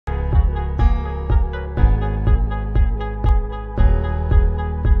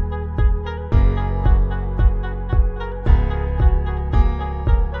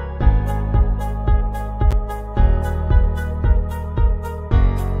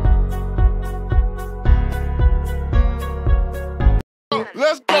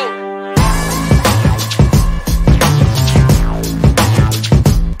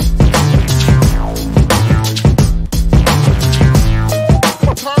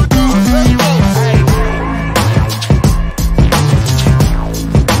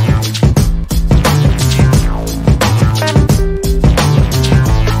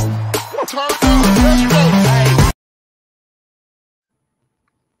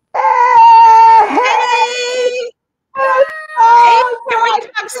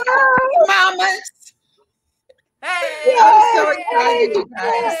months. Hey, I'm so excited, you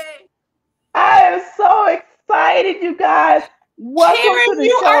guys. I am so excited, you guys. Welcome Karen, to the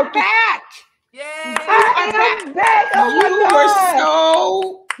you show. are back. Yay! I am back. Oh my You were God.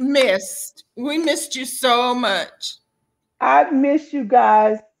 so missed. We missed you so much. I miss you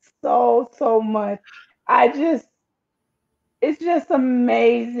guys so, so much. I just, it's just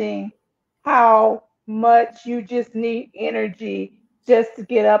amazing how much you just need energy just to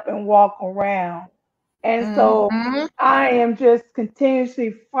get up and walk around. And so Mhm. I am just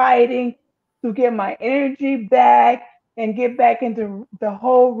continuously fighting to get my energy back and get back into the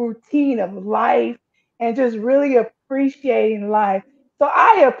whole routine of life and just really appreciating life. So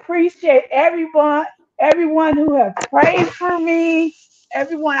I appreciate everyone who have prayed for me,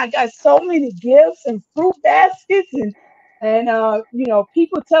 everyone. I got so many gifts and fruit baskets and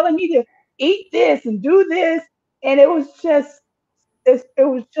people telling me to eat this and do this, and it was just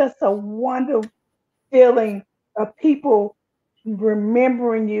a wonderful feeling of people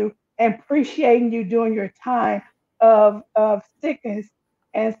remembering you and appreciating you during your time of sickness.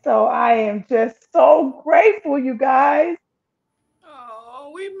 And so I am just so grateful, you guys.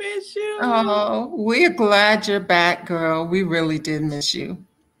 Oh, we miss you. Oh, we're glad you're back, girl. We really did miss you.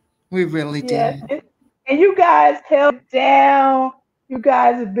 We really Yeah. did. And you guys held it down. You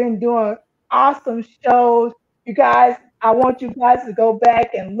guys have been doing awesome shows. You guys, I want you guys to go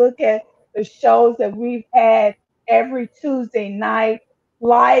back and look at the shows that we've had every Tuesday night.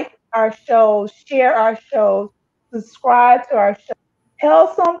 Like our shows, share our shows, subscribe to our shows.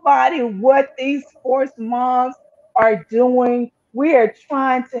 Tell somebody what these sports moms are doing. We are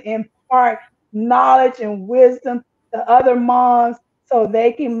trying to impart knowledge and wisdom to other moms so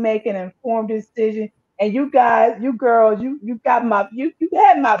they can make an informed decision. And you guys, you girls, you got you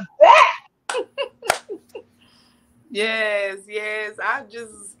had my back. Yes, yes.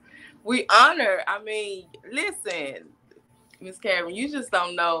 We honor. I mean, listen, Miss Karen, you just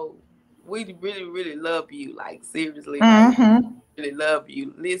don't know. We really, really love you. Like seriously, like Mm-hmm. really love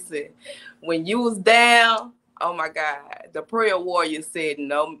you. Listen, when you was down, oh my God, the prayer warrior said,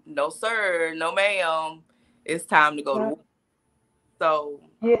 "No, no, sir, no, ma'am. It's time to go to Yeah, war." So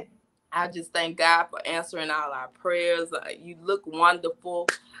yeah. I just thank God for answering all our prayers. You look wonderful.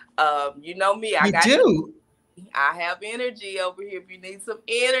 You know me. You do. I have energy over here. If you need some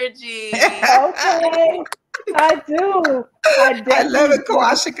energy, Okay, I do. I I love definitely it, do.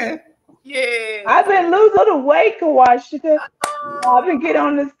 Kawashika. yes. I've been losing a little weight, Kawashika. I've been getting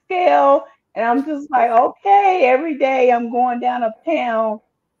on the scale, and I'm just like, okay, every day I'm going down a pound.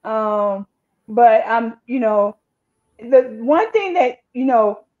 Um, but the one thing that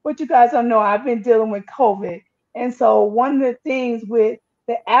what you guys don't know, I've been dealing with COVID, and so one of the things with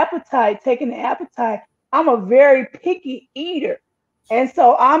the appetite, taking the appetite, I'm a very picky eater, and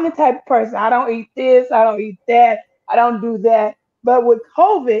so I'm the type of person, I don't eat this, I don't eat that, I don't do that. But with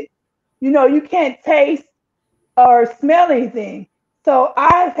COVID, you can't taste or smell anything, so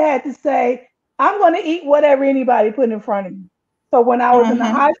I've had to say I'm going to eat whatever anybody put in front of me. So when I was in the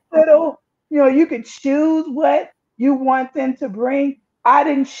Mm-hmm. hospital, you could choose what you want them to bring. I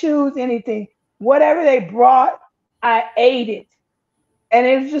didn't choose anything. Whatever they brought, I ate it. And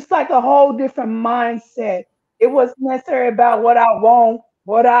it was just like a whole different mindset. It wasn't necessarily about what I want,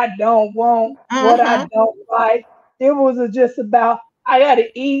 what I don't want, what I Mm-hmm. don't like. It was just about I got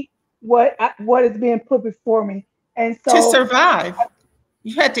to eat what is being put before me. And To so, survive.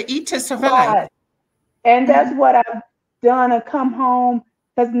 You had to eat to survive. right. And that's Mhm. what I've done. I come home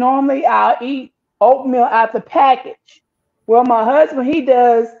because normally I'll eat oatmeal out the package. Well, my husband, he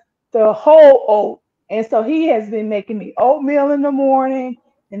does the whole oat. And so he has been making me oatmeal in the morning.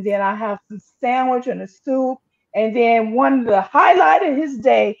 And then I have some sandwich and a soup. And then one of the highlight of his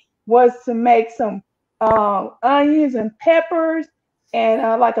day was to make some onions and peppers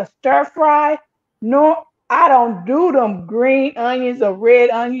and like a stir fry. No, I don't do them green onions or red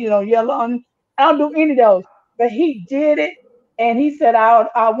onions or yellow onions. I don't do any of those. But he did it, and he said,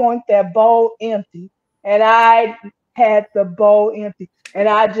 I want that bowl empty. And I had the bowl empty, and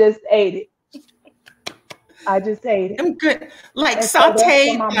I just ate it. I just ate it. Them good, like And so that's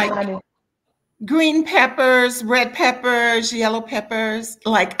where sauteed, my like mind is. green peppers, red peppers, yellow peppers.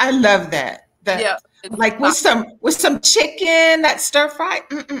 Like I love that. Yeah. That It's like not with some chicken, that stir fry.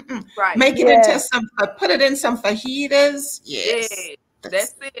 Mm-mm-mm. right. Make it into Yes, some. Put it in some fajitas. Yes. Yeah.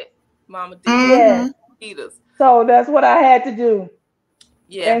 That's. That's it, Mama D. yes. Mm-hmm. Eat us. So that's what I had to do.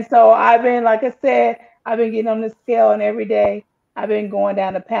 Yeah. And so I've been, like I said, I've been getting on the scale, and every day I've been going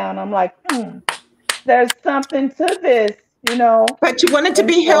down a pound. I'm like, there's something to this, you know. But you want it to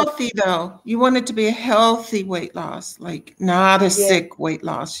And be so, healthy, though. You want it to be a healthy weight loss, like not a yeah. sick weight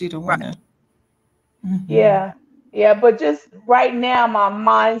loss. You don't Right. want to. Mhm. Yeah, yeah, but just right now, my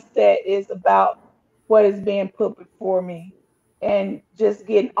mindset is about what is being put before me and just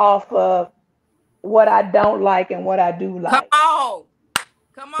getting off of what I don't like and what I do Come like. on.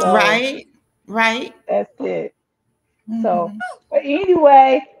 Come on. So Right, right. that's it. So, Mhm. but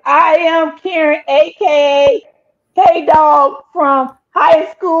anyway, I am Karen, aka K Dog from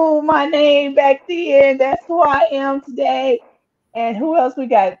high school. My name back then. That's who I am today. And who else we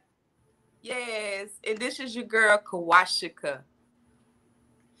got? Yes. And this is your girl, Kawashika.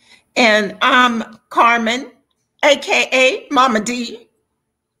 And I'm Carmen, aka Mama D.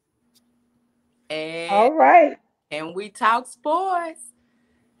 And All right. we talk sports.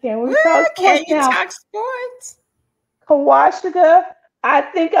 Can Woo, we talk can sports you now? talk sports? Kawashika, I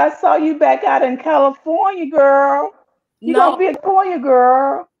think I saw you back out in California, girl. You gonna No, be a California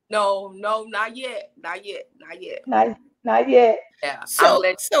girl? no, not yet. Not yet. Not yet. Not yet. Yeah. I'm So,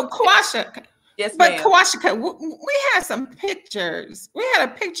 glad. so Kawashika, Yes, but ma'am. Kawashika, we had some pictures. We had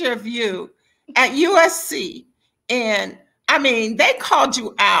a picture of you at USC, and I mean, they called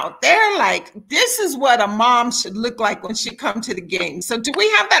you out. They're like, "This is what a mom should look like when she come to the game." So, do we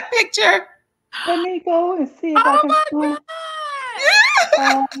have that picture? Let me go and see if I Oh can my find. God.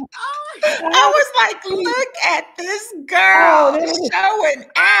 Uh, Oh, I uh, was like, "Look at this oh, girl there it is. showing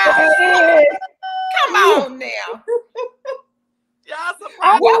There out." it Come is. on now. y'all I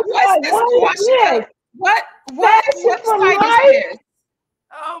surprised. What was what's like, this, what is Kawashika? this? Fashion What for site is life? this?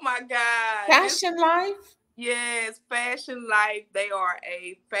 Oh my God. This Fashion Life? yes, Fashion Life. They are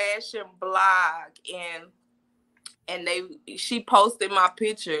a fashion blog and she posted my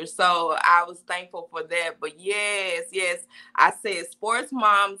picture. So I was thankful for that. But yes, I said sports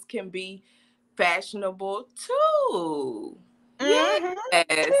moms can be fashionable too. Hmm. Yes.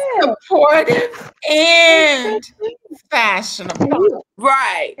 Yeah. Supportive And and fashionable. you,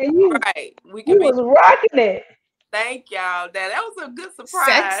 Right. and you, Right. We can you be was rocking it. thank y'all. That was a good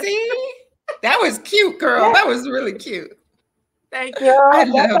surprise. Sexy. That was cute, girl. Yeah, That was really cute. Thank you. I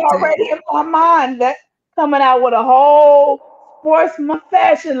girl, that's loved it. already in my mind. That coming out with a whole sportsman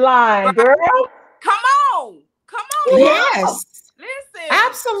fashion line, girl. Come on. Come on now. Yes, Listen.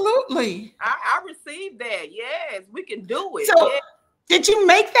 absolutely. I received that. Yes, we can do it. So, Yes. did you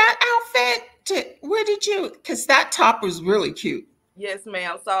make that outfit? Where did you? Because that top was really cute. Yes,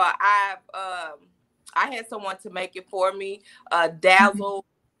 ma'am. So I had someone to make it for me. Dazzle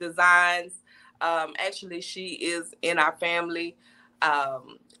Designs. Actually she is in our family.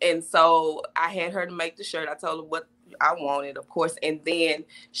 And so I had her to make the shirt. I told her what I wanted, of course, and then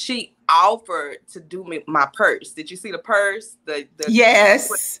she offered to do me my purse. Did you see the purse? The Yes,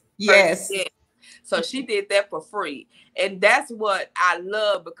 purse. yes, Yeah. So she did that for free. And that's what I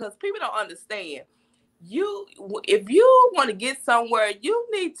love because people don't understand. You if you want to get somewhere, you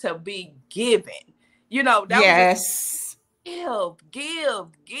need to be giving. That was just yes.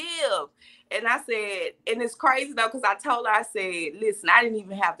 give. And I said, and it's crazy though, because I told her, I said, listen, I didn't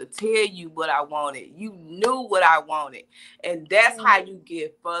even have to tell you what I wanted. You knew what I wanted. And that's how you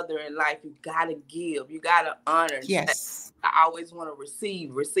get further in life. You gotta give, you gotta honor. Yes. I always want to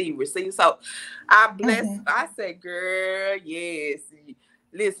receive. So I bless, Mhm. I said, girl, yes.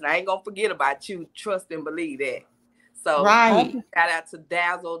 Listen, I ain't gonna forget about you. Trust and believe that. So Right. shout out to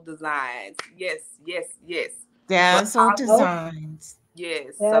Dazzle Designs. Yes. But Dazzle Oh, Designs.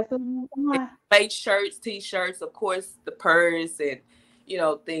 yes, so that's a make shirts, t-shirts, of course, the purse and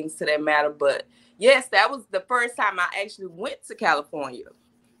things to that matter. But yes, that was the first time I actually went to California.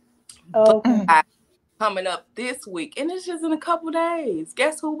 But okay. Mhm. coming up this week, and it's just in a couple days.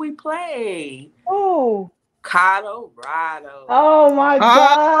 Guess who we play? Oh, Colorado. oh my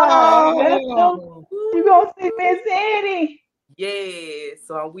God. Let's go. Oh, You gonna see Miss Annie? Yeah,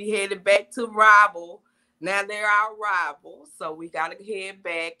 so we headed back to rival. Now they're our rivals, so we gotta head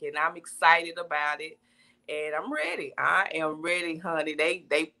back, and I'm excited about it. And I'm ready. I am ready, honey. They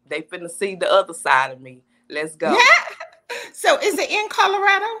finna see the other side of me. Let's yeah. go. So, is it in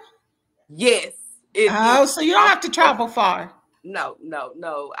Colorado? Yes, it is. Oh, so you don't I'm have to travel far. no.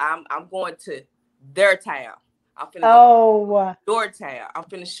 I'm going to their town. I'm finna go to Oh, your town. I'm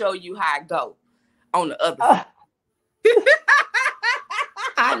finna show you how I go on the other uh, side.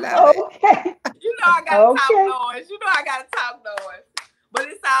 I love it. okay. I gotta talk Okay. noise. I gotta talk noise. But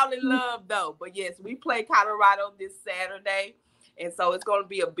it's all in love though. But yes, we play Colorado this Saturday. And so it's gonna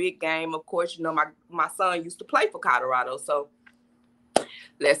be a big game. Of course, my son used to play for Colorado. So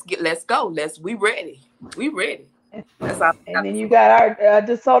let's go. We ready. We ready. That's all I And gotta then you say. got our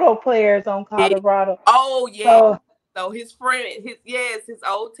DeSoto players on Yeah. Colorado. Oh yeah. So So his friend, his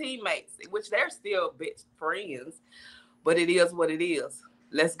old teammates, which they're still best friends, but it is what it is.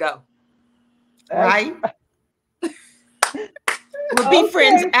 Let's go. right? We'll be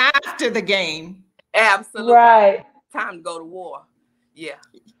friends after the game. Absolutely. Right. Time to go to war. Yeah.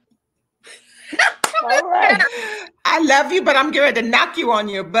 All right. I love you, but I'm going to knock you on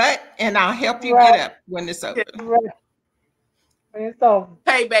your butt, and I'll help you get up when it's over. Right. When it's over.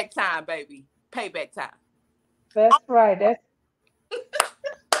 Payback time, baby. Payback time. That's right. That's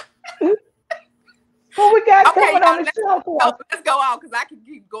what we got coming on the show. Let's go on because I can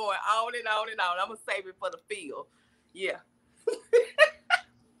keep going on and on and on. I'm gonna save it for the field. Yeah.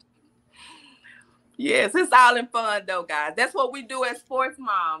 Yes, it's all in fun though, guys. That's what we do as sports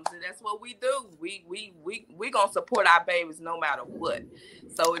moms, and that's what we do. We gonna support our babies no matter what.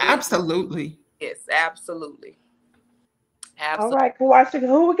 So absolutely. Yes, absolutely. All right, Kawasha,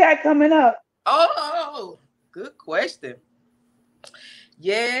 who we got coming up? Oh, good question.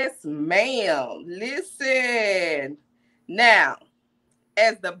 Yes, ma'am. Listen. Now,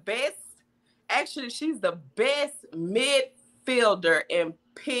 as the best, actually, she's the best midfielder and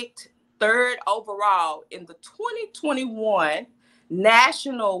picked 3rd overall in the 2021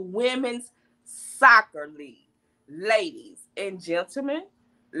 National Women's Soccer League. Ladies and gentlemen,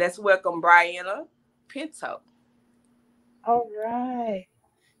 let's welcome Brianna Pinto. All right.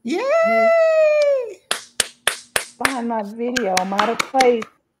 Yay! Find my video. I'm out of place.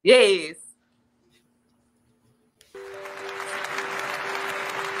 Yes.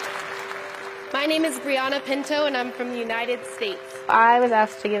 My name is Brianna Pinto, and I'm from the United States. I was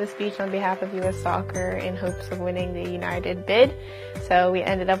asked to give a speech on behalf of U.S. Soccer in hopes of winning the United bid. So we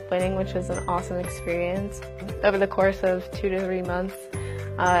ended up winning, which was an awesome experience. Over the course of 2 to 3 months,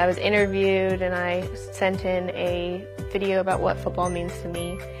 I was interviewed and I sent in a video about what football means to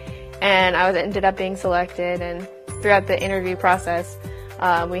me. And I ended up being selected, and throughout the interview process,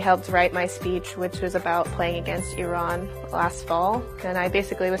 we helped write my speech, which was about playing against Iran last fall. And I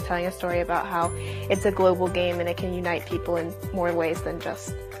basically was telling a story about how it's a global game and it can unite people in more ways than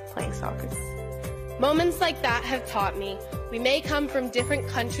just playing soccer. Moments like that have taught me we may come from different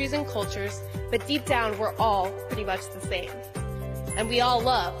countries and cultures, but deep down we're all pretty much the same. And we all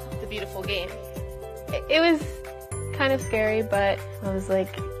love the beautiful game. It was kind of scary, but I was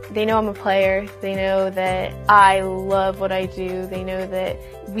like, they know I'm a player. They know that I love what I do. They know that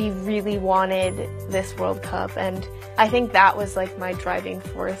we really wanted this World Cup. And I think that was like my driving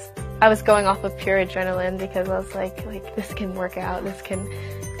force. I was going off of pure adrenaline because I was like this can work out. This can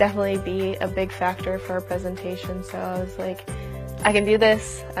definitely be a big factor for our presentation. So I was like, I can do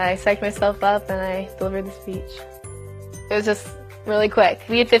this. I psyched myself up and I delivered the speech. It was just really quick.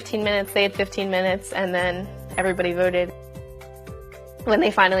 We had 15 minutes, they had 15 minutes, and then everybody voted. When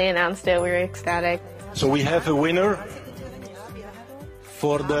they finally announced it, we were ecstatic. So we have a winner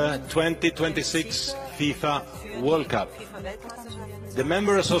for the 2026 FIFA World Cup. The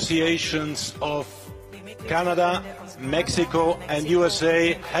member associations of Canada, Mexico and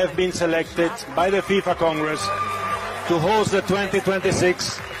USA have been selected by the FIFA Congress to host the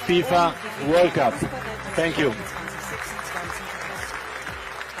 2026 FIFA World Cup. Thank you.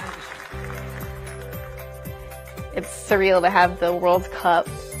 It's surreal to have the World Cup.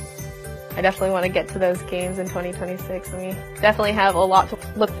 I definitely want to get to those games in 2026, and we definitely have a lot to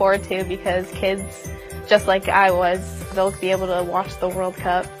look forward to because kids, just like I was, they'll be able to watch the World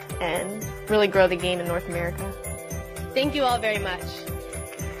Cup and really grow the game in North America. Thank you all very much.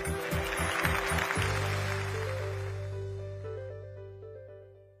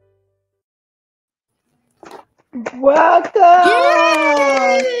 Welcome!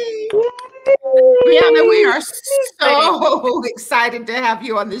 Yay! Brianna, we are so excited to have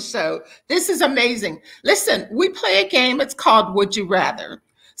you on the show. This is amazing. Listen, we play a game. It's called Would You Rather.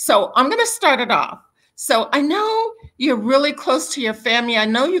 So I'm going to start it off. So I know you're really close to your family. I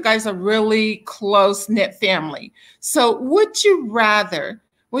know you guys are really close-knit family. So would you rather,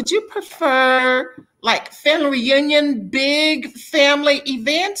 would you prefer like family reunion, big family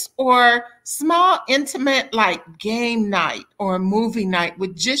events, or small, intimate, like game night or a movie night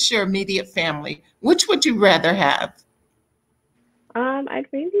with just your immediate family? Which would you rather have? I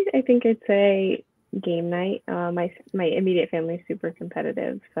think I'd say game night. My immediate family is super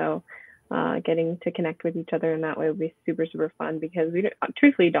competitive, so getting to connect with each other in that way would be super, super fun because we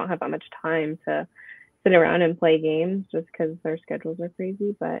truthfully don't have that much time to sit around and play games just because our schedules are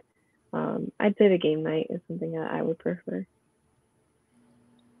crazy. But I'd say the game night is something that I would prefer.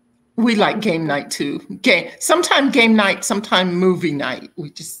 We like game night too. Sometime game night, sometime movie night.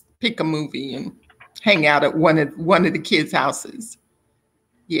 We just pick a movie and hang out at one of the kids' houses.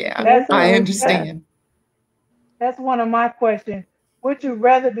 Yeah, I understand. That's one of my questions. Would you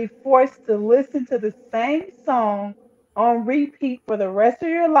rather be forced to listen to the same song on repeat for the rest of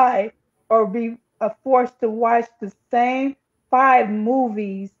your life, or be forced to watch the same 5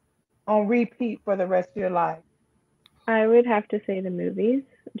 movies on repeat for the rest of your life? I would have to say the movies,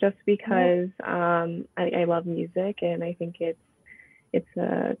 just Mhm. because I love music, and I think it's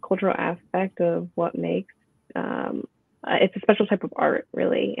a cultural aspect of what makes it's a special type of art,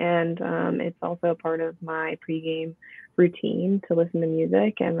 really, and it's also a part of my pregame routine to listen to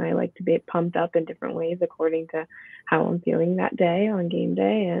music, and I like to be pumped up in different ways according to how I'm feeling that day on game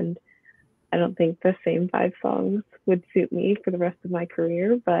day. And I don't think the same 5 songs would suit me for the rest of my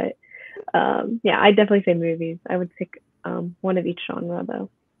career, but yeah, I definitely say movies. I would pick one of each genre though.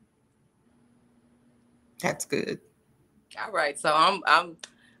 That's good. All right, so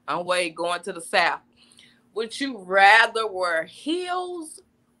I'm Wade going to the South. Would you rather wear heels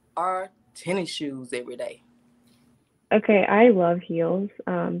or tennis shoes every day? Okay, I love heels.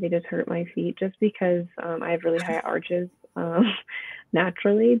 They just hurt my feet just because I have really high arches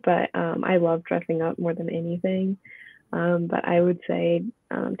naturally, but I love dressing up more than anything. But I would say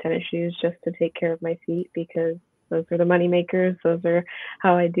tennis shoes just to take care of my feet because those are the money makers. Those are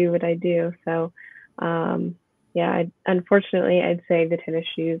how I do what I do. So, yeah, unfortunately, I'd say the tennis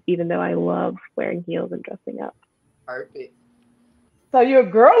shoes, even though I love wearing heels and dressing up. Perfect. So you're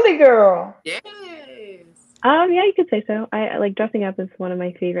a girly girl. Yes. Yeah, you could say so. I like dressing up is one of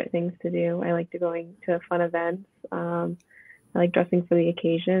my favorite things to do. I like to going to fun events. I like dressing for the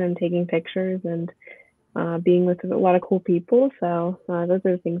occasion and taking pictures and being with a lot of cool people. So those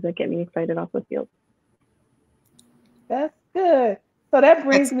are the things that get me excited off the field. That's good. So that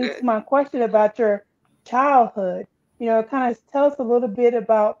brings That's me to good. my question about your childhood. Kind of tell us a little bit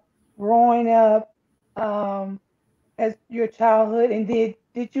about growing up um, as your childhood, and did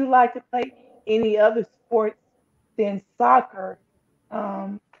you like to play any other sports than soccer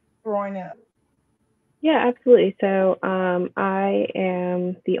growing up? Yeah, absolutely. So I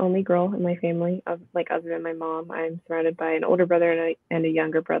am the only girl in my family, of like other than my mom. I'm surrounded by an older brother and a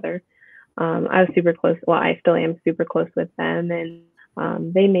younger brother. I was super close. Well, I still am super close with them, and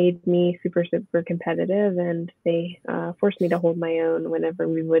they made me super, super competitive, and they forced me to hold my own whenever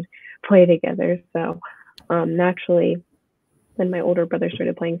we would play together. So naturally, when my older brother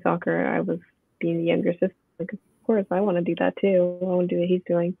started playing soccer, I was being the younger sister. Like, of course, I want to do that too. I want to do what he's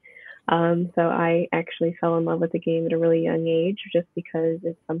doing. So I actually fell in love with the game at a really young age, just because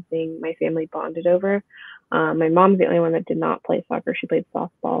it's something my family bonded over. My mom's the only one that did not play soccer. She played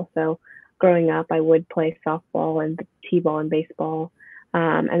softball. So growing up, I would play softball and t-ball and baseball.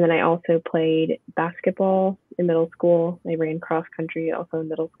 And then I also played basketball in middle school. I ran cross country also in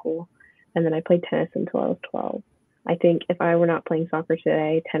middle school. And then I played tennis until I was 12. I think if I were not playing soccer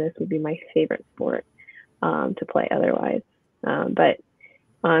today, tennis would be my favorite sport to play otherwise. But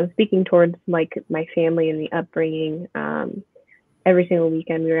speaking towards like my family and the upbringing, every single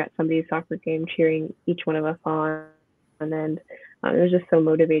weekend we were at somebody's soccer game cheering each one of us on. And then it was just so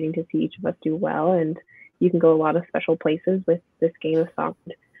motivating to see each of us do well. And you can go a lot of special places with this game of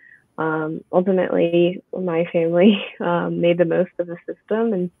soccer. Ultimately, my family made the most of the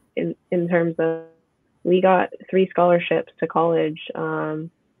system, and in terms of we got 3 scholarships to college,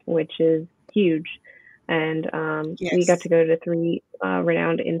 which is huge. And we got Yes. to go to 3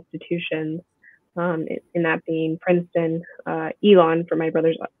 renowned institutions, in that being Princeton, Elon for my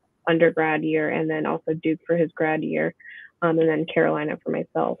brother's undergrad year, and then also Duke for his grad year, and then Carolina for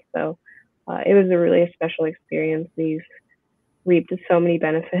myself. So it was a really special experience. We've reaped so many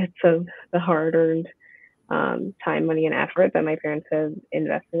benefits of the hard-earned time, money, and effort that my parents have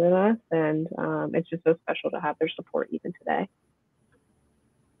invested in us, and it's just so special to have their support even today.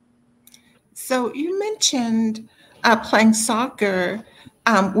 So you mentioned playing soccer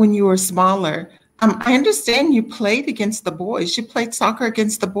when you were smaller. I understand you played against the boys. You played soccer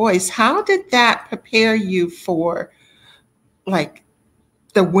against the boys. How did that prepare you for like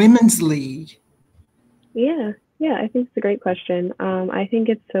the women's league? Yeah, I think it's a great question. I think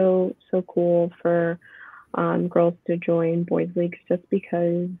it's so cool for girls to join boys leagues just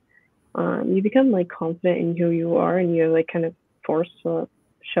because you become like confident in who you are, and you're like kind of forced to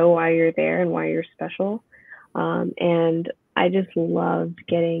show why you're there and why you're special. And I just loved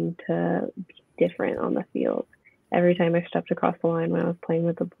getting to be different on the field. Every time I stepped across the line when I was playing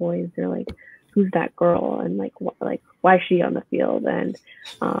with the boys, they're like, "Who's that girl?" And like, why is she on the field? And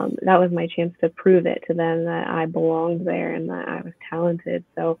that was my chance to prove it to them that I belonged there and that I was talented.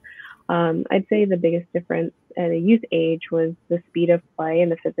 So I'd say the biggest difference at a youth age was the speed of play,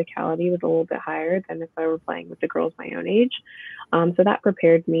 and the physicality was a little bit higher than if I were playing with the girls my own age. So that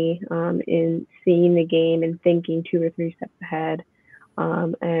prepared me in seeing the game and thinking 2 or 3 steps ahead,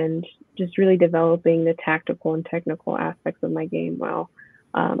 and just really developing the tactical and technical aspects of my game while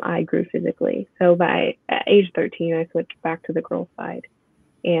I grew physically. So at age 13, I switched back to the girls' side,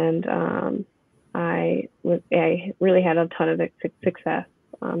 and I really had a ton of success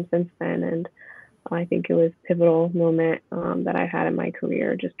since then. And I think it was a pivotal moment that I had in my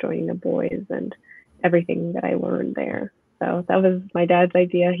career, just joining the boys and everything that I learned there. So that was my dad's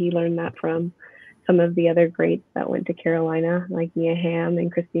idea. He learned that from some of the other greats that went to Carolina, like Mia Hamm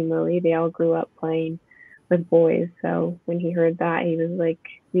and Christine Lilly. They all grew up playing with boys. So when he heard that, he was like,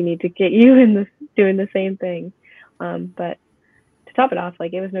 "We need to get you in this, doing the same thing." But to top it off,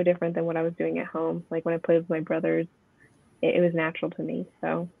 like, it was no different than what I was doing at home. Like, when I played with my brothers, it was natural to me.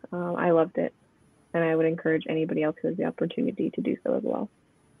 So I loved it, and I would encourage anybody else who has the opportunity to do so as well.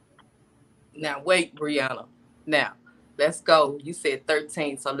 Now, wait, Brianna. Now, let's go. You said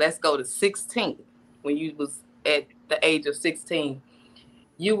 13, so let's go to 16. When you was at the age of 16,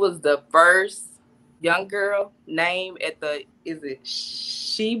 you was the first young girl named at the, is it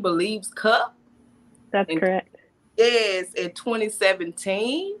She Believes Cup? That's correct. Yes, in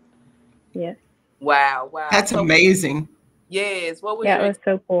 2017. Yes. Wow. That's amazing. Yes. What was it was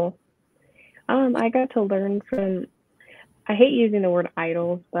so cool. I got to learn from, I hate using the word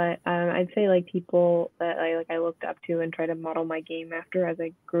idols, but I'd say like people that I looked up to and try to model my game after as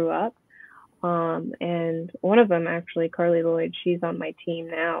I grew up. And one of them, actually, Carly Lloyd, she's on my team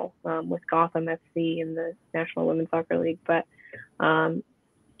now with Gotham FC in the National Women's Soccer League. But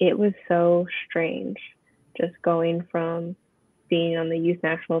it was so strange just going from being on the youth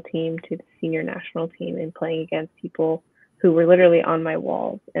national team to the senior national team and playing against people who were literally on my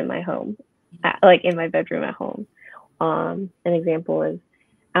walls in my home, like in my bedroom at home. An example is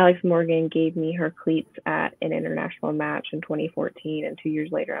Alex Morgan gave me her cleats at an international match in 2014, and 2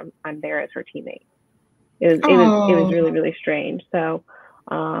 years later, I'm there as her teammate. It was really, really strange. So,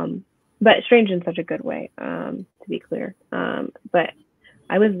 but strange in such a good way, to be clear. But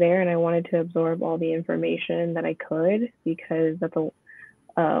I was there, and I wanted to absorb all the information that I could, because that's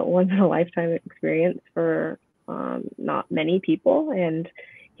a once in a lifetime experience for not many people, and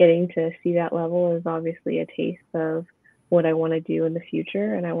getting to see that level is obviously a taste of what I want to do in the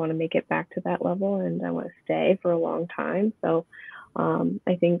future, and I want to make it back to that level, and I want to stay for a long time. So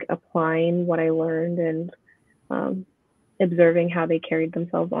I think applying what I learned and observing how they carried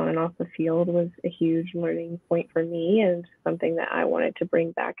themselves on and off the field was a huge learning point for me, and something that I wanted to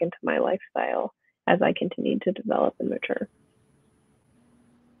bring back into my lifestyle as I continued to develop and mature.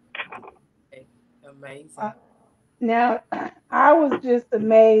 Amazing. Now, I was just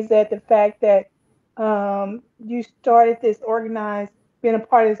amazed at the fact that you started being a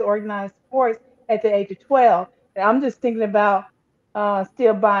part of this organized sports at the age of 12. And I'm just thinking about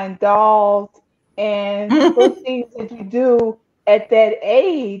still buying dolls and those things that you do at that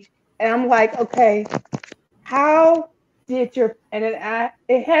age. And I'm like, okay, how did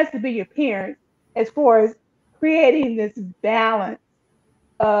it has to be your parents, as far as creating this balance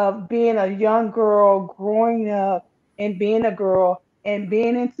of being a young girl growing up and being a girl and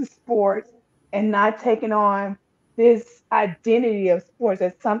being into sports and not taking on this identity of sports.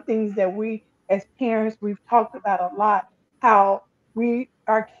 That's some things that we as parents we've talked about a lot, how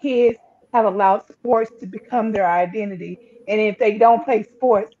our kids have allowed sports to become their identity. And if they don't play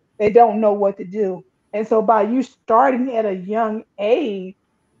sports, they don't know what to do. And so by you starting at a young age,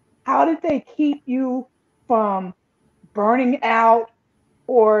 how did they keep you from burning out,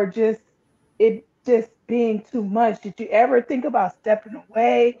 or it just being too much? Did you ever think about stepping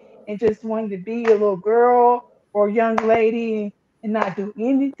away and just wanting to be a little girl or young lady and not do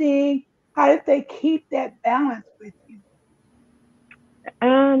anything? How did they keep that balance with you?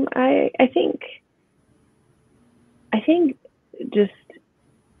 I think just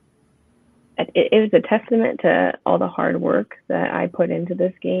it was a testament to all the hard work that I put into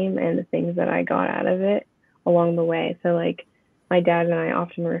this game and the things that I got out of it along the way. So like, my dad and I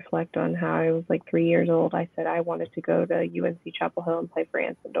often reflect on how I was like 3 years old. I said I wanted to go to UNC Chapel Hill and play for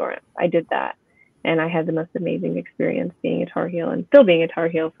Anson Dorrance. I did that, and I had the most amazing experience being a Tar Heel, and still being a Tar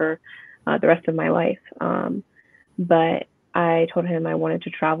Heel for the rest of my life. But I told him I wanted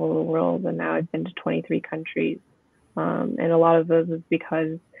to travel the world, and now I've been to 23 countries. And a lot of those is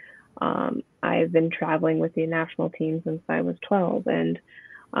because I've been traveling with the national team since I was 12. And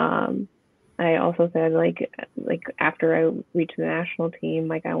I also said, like after I reach the national team,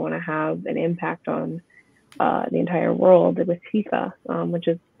 like I want to have an impact on the entire world with FIFA, which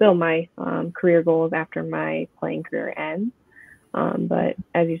is still my career goals after my playing career ends. But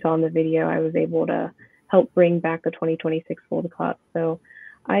as you saw in the video, I was able to help bring back the 2026 World Cup. So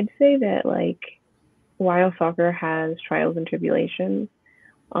I'd say that like while soccer has trials and tribulations,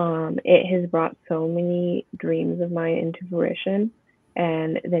 it has brought so many dreams of mine into fruition.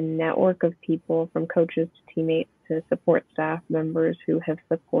 and the network of people, from coaches to teammates to support staff members who have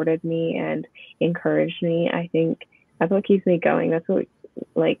supported me and encouraged me, I think that's what keeps me going. That's what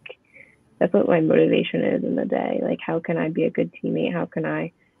my motivation is in the day. Like, how can I be a good teammate? How can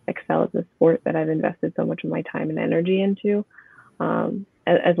I excel at the sport that I've invested so much of my time and energy into?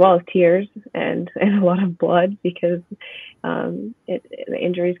 As well as tears and a lot of blood, because the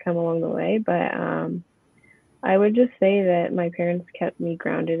injuries come along the way. But I would just say that my parents kept me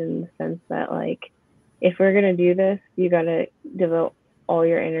grounded in the sense that, like, if we're going to do this, you got to devote all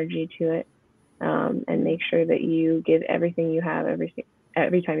your energy to it, and make sure that you give everything you have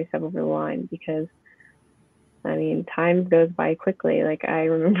every time you step over the line, because I mean, time goes by quickly. Like, I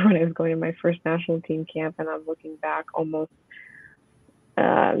remember when I was going to my first national team camp, and I'm looking back almost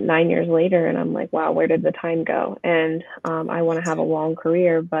 9 years later, and I'm like, wow, where did the time go? And I want to have a long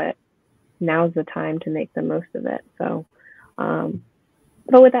career, but now's the time to make the most of it. So,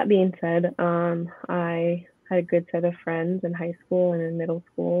 but with that being said, I had a good set of friends in high school and in middle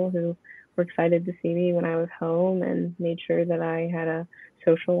school who were excited to see me when I was home and made sure that I had a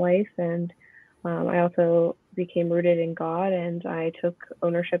social life. And I also became rooted in God, and I took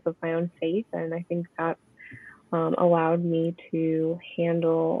ownership of my own faith. And I think that allowed me to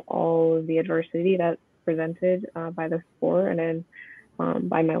handle all of the adversity that's presented by the sport and then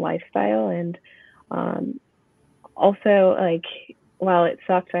by my lifestyle. And also, like, while it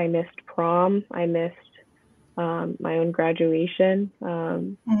sucked, I missed prom, I missed my own graduation,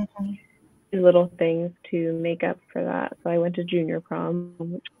 little things to make up for that. So I went to junior prom,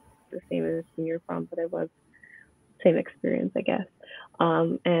 which was the same as senior prom, but it was same experience, I guess.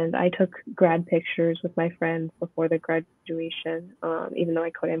 And I took grad pictures with my friends before the graduation, even though I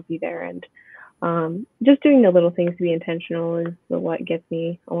couldn't be there. And just doing the little things to be intentional is what gets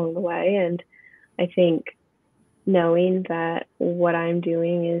me along the way. And I think knowing that what I'm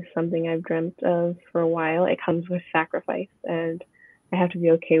doing is something I've dreamt of for a while, it comes with sacrifice, and I have to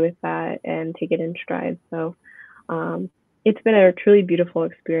be okay with that and take it in stride. So it's been a truly beautiful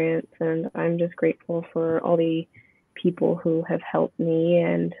experience, and I'm just grateful for all the people who have helped me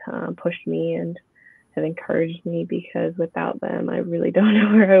and pushed me and have encouraged me, because without them, I really don't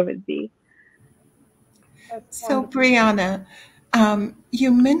know where I would be. So, Brianna,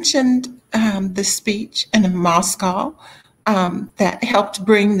 you mentioned the speech in Moscow that helped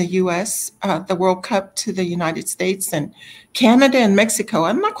bring the U.S., the World Cup, to the United States and Canada and Mexico.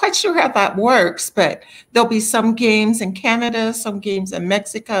 I'm not quite sure how that works, but there'll be some games in Canada, some games in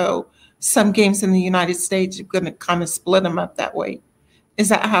Mexico, some games in the United States. You're going to kind of split them up that way. Is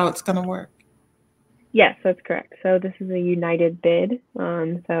that how it's going to work? Yes, that's correct. So this is a united bid.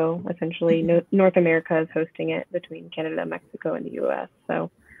 So essentially, North America is hosting it between Canada, Mexico, and the U.S.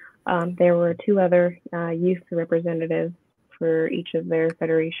 So there were two other youth representatives for each of their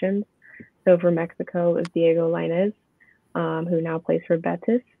federations. So for Mexico, it was Diego Lainez, who now plays for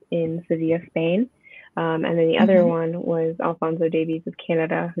Betis in Sevilla, Spain. And then the other one was Alfonso Davies of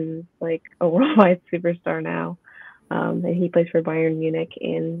Canada, who's like a worldwide superstar now. And he plays for Bayern Munich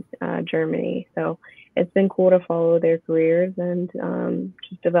in Germany. So it's been cool to follow their careers and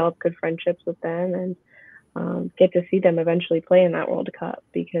just develop good friendships with them, and get to see them eventually play in that World Cup,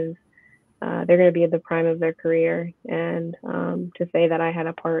 because they're going to be at the prime of their career. And to say that I had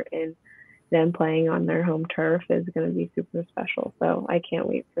a part in them playing on their home turf is going to be super special. So I can't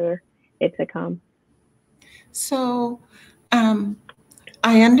wait for it to come. So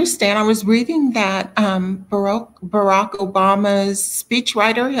I understand. I was reading that Barack Obama's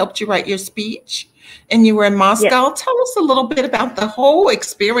speechwriter helped you write your speech, and you were in Moscow. Yes. Tell us a little bit about the whole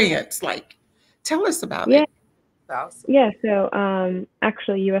experience. Like, tell us about it. Awesome. Yeah. So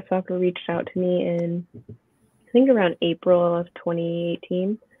actually, U.S. Soccer reached out to me in, I think, around April of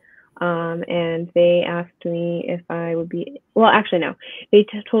 2018. And they asked me if I would be, well, actually, no, they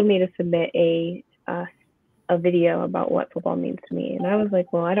told me to submit a video about what football means to me. And I was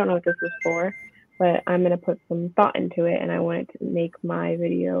like, well, I don't know what this is for, but I'm going to put some thought into it, and I wanted to make my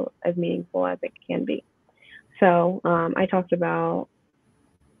video as meaningful as it can be. So I talked about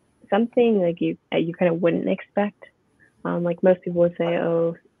something like you kind of wouldn't expect. Like most people would say,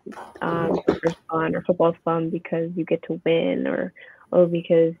 oh, soccer's fun, or football's fun because you get to win, or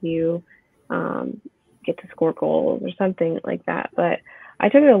because you get to score goals, or something like that. But I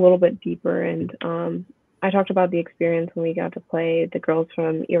took it a little bit deeper, and I talked about the experience when we got to play the girls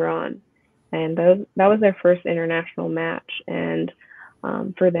from Iran, and that was their first international match. And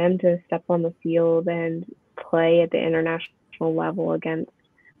for them to step on the field and play at the international level against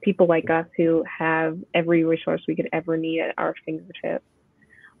people like us who have every resource we could ever need at our fingertips,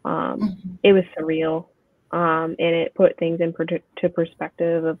 it was surreal. And it put things to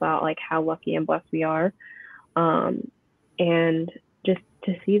perspective about like how lucky and blessed we are. And just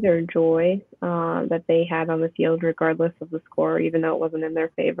to see their joy that they had on the field, regardless of the score, even though it wasn't in their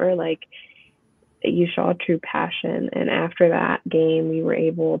favor, like you saw true passion. And after that game, we were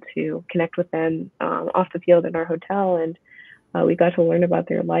able to connect with them off the field in our hotel, and we got to learn about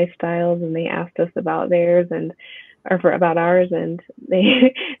their lifestyles, and they asked us about theirs about ours. And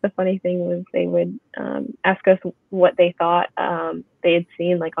they, the funny thing was they would ask us what they thought they had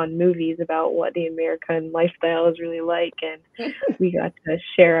seen like on movies about what the American lifestyle is really like, and we got to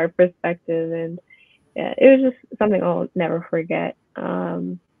share our perspective, and yeah, it was just something I'll never forget.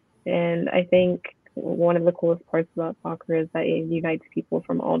 And I think one of the coolest parts about soccer is that it unites people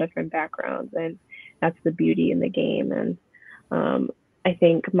from all different backgrounds, and that's the beauty in the game. And I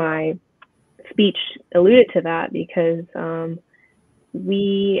think my speech alluded to that, because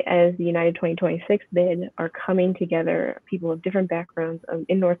we, as the United 2026 bid, are coming together, people of different backgrounds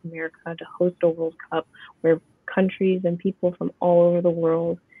in North America, to host a World Cup where countries and people from all over the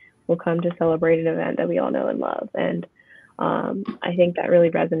world will come to celebrate an event that we all know and love. And I think that really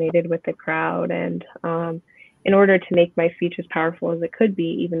resonated with the crowd. And in order to make my speech as powerful as it could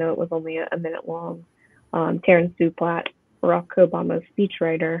be, even though it was only a minute long, Terrence Duplat, Barack Obama's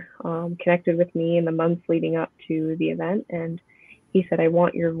speechwriter, connected with me in the months leading up to the event, and he said, "I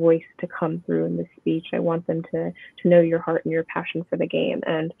want your voice to come through in this speech. I want them to know your heart and your passion for the game."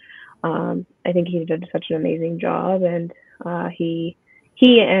 And I think he did such an amazing job. And he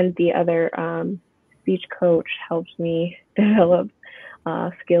and the other speech coach helped me develop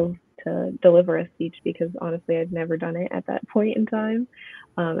skills to deliver a speech, because honestly, I'd never done it at that point in time.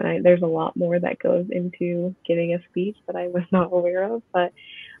 And there's a lot more that goes into giving a speech that I was not aware of, but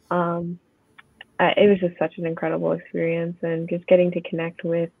it was just such an incredible experience, and just getting to connect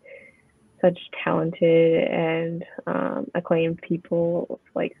with such talented and acclaimed people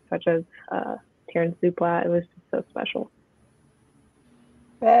such as Terrence Duplat. It was just so special.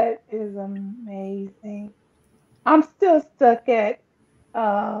 That is amazing. I'm still stuck at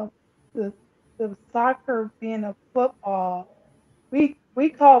the soccer being a football. We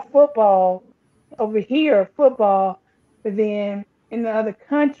call football over here football, but then in the other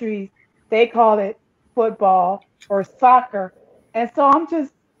countries they call it football or soccer. And so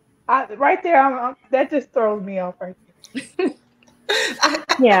right there. That just throws me off right there.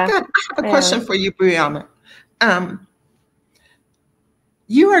 Yeah. I have a question for you, Brianna.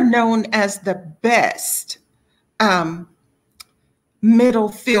 You are known as the best middle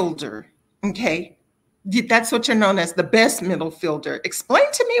fielder. Okay. That's what you're known as, the best middle fielder.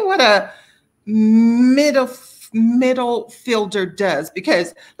 Explain to me what a middle fielder does,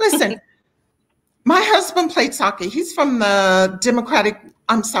 because listen, my husband played soccer. He's from the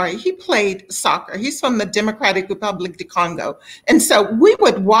he played soccer. He's from the Democratic Republic of Congo. And so we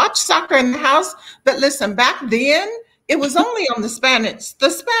would watch soccer in the house, but listen, back then it was only on the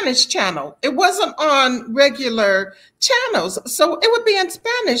Spanish channel. It wasn't on regular channels. So it would be in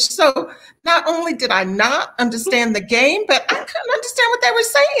Spanish. So not only did I not understand the game, but I couldn't understand what they were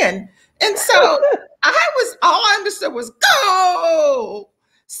saying. And so all I understood was go.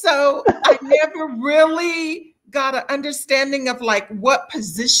 So I never really got an understanding of like what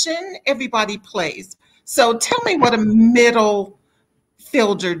position everybody plays. So tell me what a middle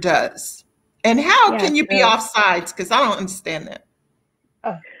fielder does. And how can you be offsides? Because I don't understand that.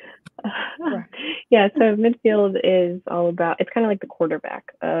 Yeah, so midfield is all about, it's kind of like the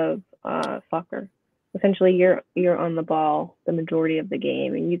quarterback of soccer. Essentially, you're on the ball the majority of the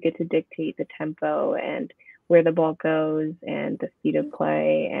game, and you get to dictate the tempo and where the ball goes and the speed of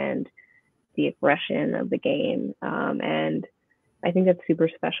play and the aggression of the game. And I think that's super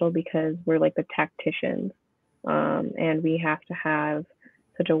special, because we're like the tacticians, and we have to have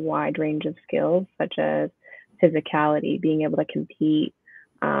such a wide range of skills, such as physicality, being able to compete,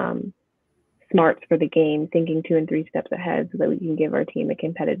 smarts for the game, thinking 2 and 3 steps ahead so that we can give our team a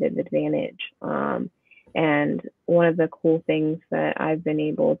competitive advantage. And one of the cool things that I've been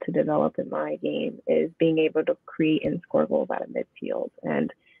able to develop in my game is being able to create and score goals out of midfield.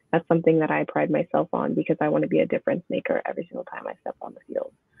 And that's something that I pride myself on, because I want to be a difference maker every single time I step on the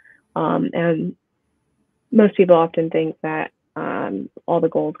field. And most people often think that all the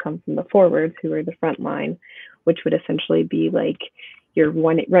goals come from the forwards, who are the front line, which would essentially be like your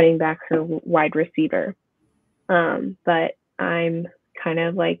running back or wide receiver. But I'm kind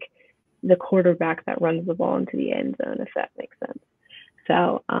of like the quarterback that runs the ball into the end zone, if that makes sense.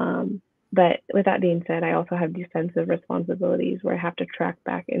 So, but with that being said, I also have defensive responsibilities where I have to track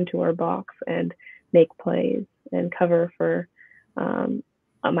back into our box and make plays and cover for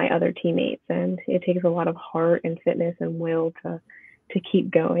my other teammates. And it takes a lot of heart and fitness and will to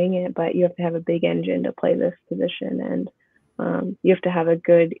keep going. But you have to have a big engine to play this position, and you have to have a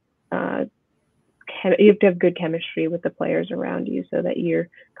good you have to have good chemistry with the players around you, so that you're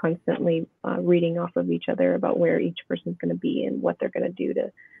constantly reading off of each other about where each person's going to be and what they're going to do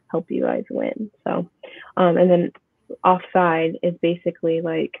to help you guys win. So, and then offside is basically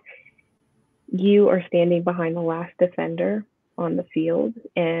like you are standing behind the last defender on the field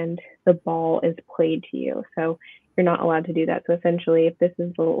and the ball is played to you. So you're not allowed to do that. So essentially, if this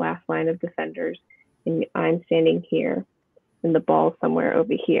is the last line of defenders and I'm standing here and the ball's somewhere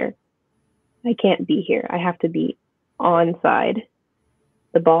over here, I can't be here. I have to be onside.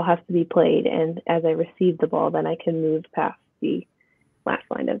 The ball has to be played, and as I receive the ball, then I can move past the last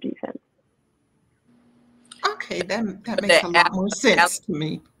line of defense. Okay, that makes a lot more sense to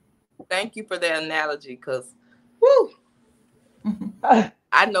me. Thank you for that analogy, because woo, I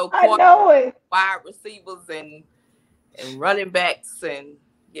know it. Wide receivers and running backs, and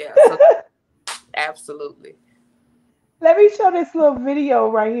yeah, so absolutely. Let me show this little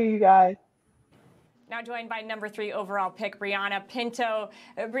video right here, you guys. Now joined by number 3 overall pick, Brianna Pinto.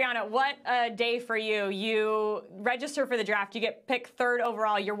 Brianna, what a day for you. You register for the draft. You get picked 3rd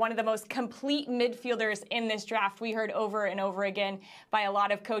overall. You're one of the most complete midfielders in this draft. We heard over and over again by a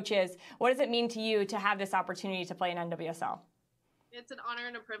lot of coaches. What does it mean to you to have this opportunity to play in NWSL? It's an honor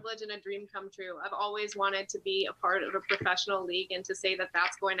and a privilege and a dream come true. I've always wanted to be a part of a professional league, and to say that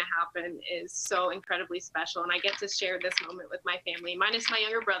that's going to happen is so incredibly special. And I get to share this moment with my family, minus my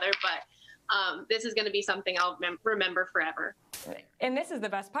younger brother, but this is going to be something I'll remember forever. And this is the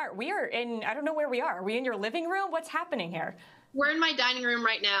best part. We are in, I don't know where we are. Are we in your living room? What's happening here? We're in my dining room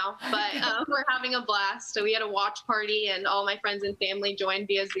right now, but we're having a blast. So we had a watch party, and all my friends and family joined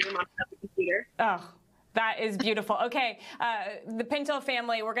via Zoom on the computer. Oh, that is beautiful. Okay, the Pinto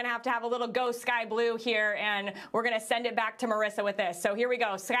family, we're going to have a little Go Sky Blue here, and we're going to send it back to Marissa with this. So here we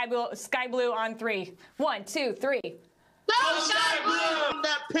go. Sky Blue on 3. 1, 2, 3. Go Sky Blue!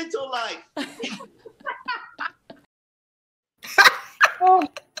 That Pinto life. Oh,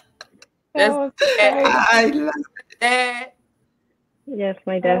 that was great. I love that. Yes,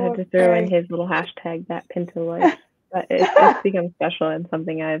 my dad had to throw in his little hashtag, that Pinto life. But it's become special and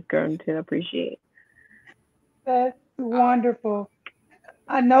something I've grown to appreciate. That's wonderful.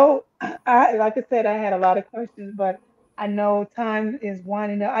 I know, like I said, I had a lot of questions, but I know time is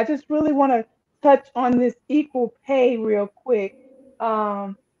winding up. I just really want to touch on this equal pay real quick.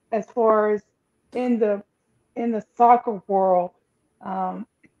 As far as in the soccer world,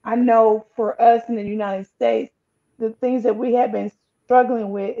 I know for us in the United States, the things that we have been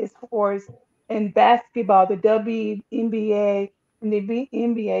struggling with as far as in basketball, the WNBA and the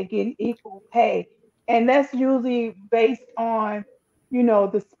NBA getting equal pay. And that's usually based on,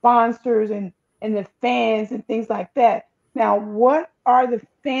 the sponsors and the fans and things like that. Now, what are the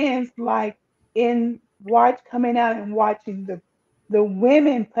fans like coming out and watching the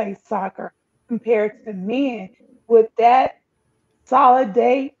women play soccer compared to men? Would that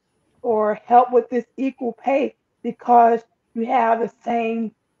consolidate or help with this equal pay because you have the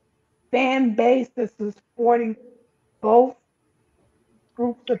same fan base that's supporting both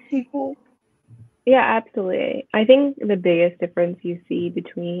groups of people? Yeah, absolutely. I think the biggest difference you see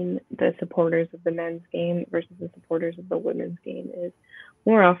between the supporters of the men's game versus the supporters of the women's game is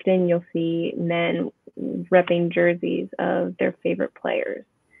more often you'll see men repping jerseys of their favorite players.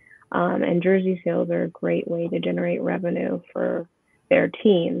 And jersey sales are a great way to generate revenue for their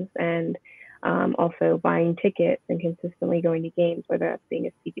teams, and also buying tickets and consistently going to games, whether that's being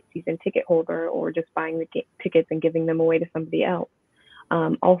a season ticket holder or just buying the tickets and giving them away to somebody else.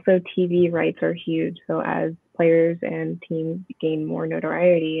 Also, TV rights are huge. So as players and teams gain more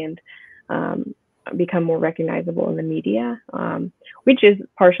notoriety and become more recognizable in the media, which is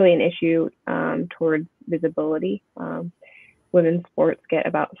partially an issue towards visibility. Women's sports get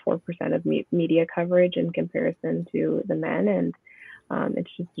about 4% of media coverage in comparison to the men. And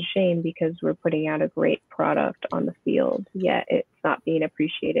it's just a shame because we're putting out a great product on the field, yet it's not being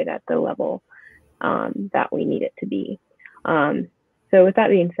appreciated at the level that we need it to be. So with that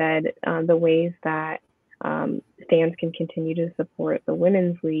being said, the ways that fans can continue to support the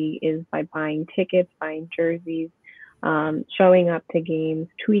women's league is by buying tickets, buying jerseys, showing up to games,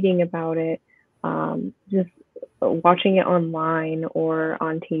 tweeting about it, just watching it online or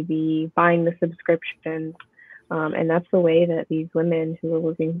on TV, buying the subscriptions. And that's the way that these women who are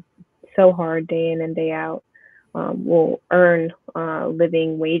working so hard day in and day out will earn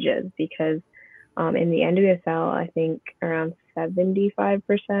living wages, because in the NWSL, I think around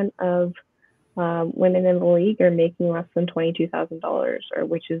 75% of women in the league are making less than $22,000, or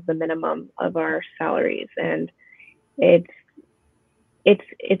which is the minimum of our salaries, and it's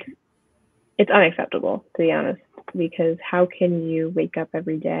unacceptable, to be honest, because how can you wake up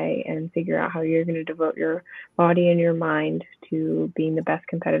every day and figure out how you're going to devote your body and your mind to being the best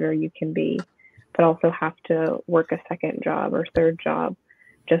competitor you can be, but also have to work a second job or third job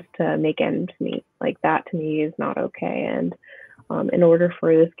just to make ends meet? Like, that to me is not okay. And in order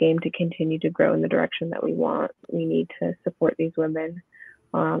for this game to continue to grow in the direction that we want, we need to support these women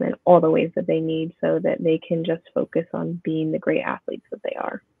in all the ways that they need, so that they can just focus on being the great athletes that they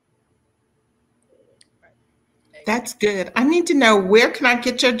are. That's good. I need to know, where can I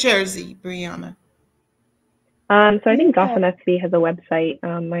get your jersey, Brianna? So I think Gotham FC has a website.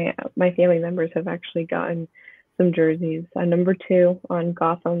 My family members have actually gotten some jerseys. Number 2 on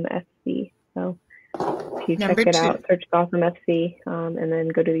Gotham FC. So if you check it out, search Gotham FC, and then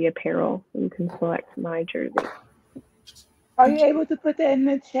go to the apparel, you can select my jersey. Are you able to put that in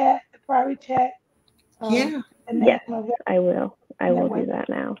the chat, the private chat? Yeah. Yes, I will. I will do that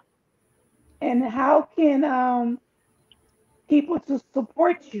now. And how can people to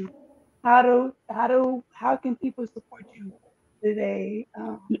support you? How can people support you? Do they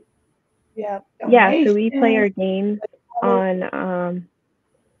Yeah, so we play our games on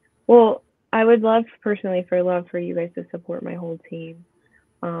well, I would love personally for you guys to support my whole team.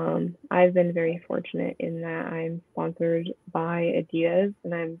 I've been very fortunate in that I'm sponsored by Adidas,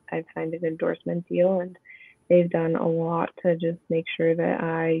 and I've signed an endorsement deal, and they've done a lot to just make sure that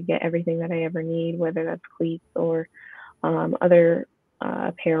I get everything that I ever need, whether that's cleats or other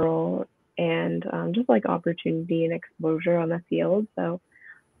apparel, and just like opportunity and exposure on the field. So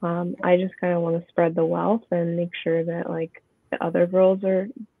I just kind of want to spread the wealth and make sure that like the other girls are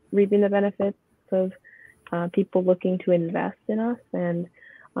reaping the benefits of people looking to invest in us. And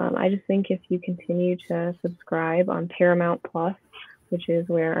I just think if you continue to subscribe on Paramount Plus, which is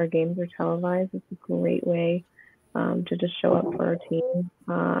where our games are televised, it's a great way to just show up for our team.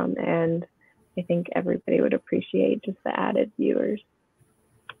 And I think everybody would appreciate just the added viewers.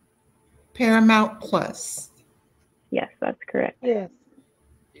 Paramount Plus. Yes, that's correct. Yes.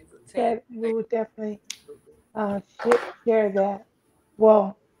 That we will definitely share that.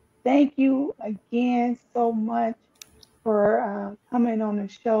 Well, thank you again so much for coming on the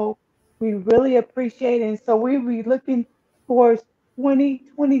show. We really appreciate it. And so we'll be looking towards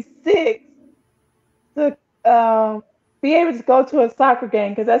 2026 to be able to go to a soccer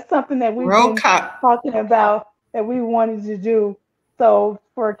game, because that's something that we've been talking about that we wanted to do. So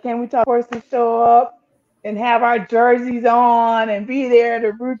Can We Talk Sports to show up and have our jerseys on and be there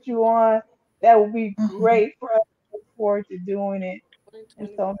to root you on, that would be great for us to look forward to doing it. And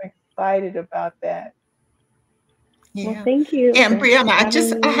so I'm excited about that. Yeah. Well, thank you. And Brianna,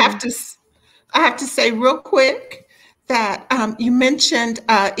 I have to say real quick that you mentioned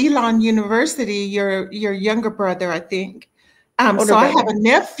Elon University, your younger brother, I think. So I have a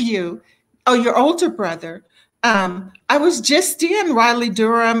nephew. Oh, your older brother. I was just in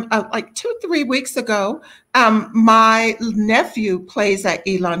Raleigh-Durham like 2-3 weeks ago. My nephew plays at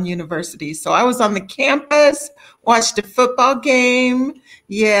Elon University. So I was on the campus, watched a football game.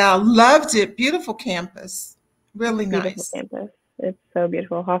 Yeah, loved it. Beautiful campus. Really nice. Beautiful campus. It's so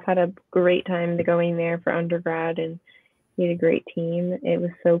beautiful. Hoff had a great time going there for undergrad, and he had a great team. It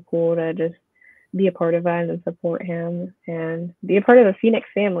was so cool to just be a part of that and support him and be a part of the Phoenix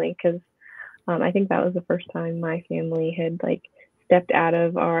family, because I think that was the first time my family had like stepped out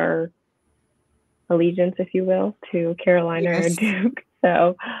of our allegiance, if you will, to Carolina or Duke.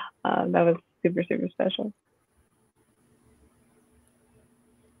 So that was super, super special.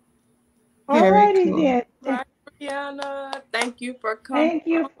 Alrighty then. Brianna, thank you for coming. Thank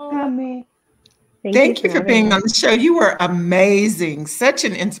you for coming. Thank you for being on the show. You were amazing. Such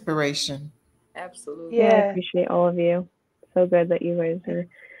an inspiration. Absolutely. Yeah, I appreciate all of you. So good that you guys are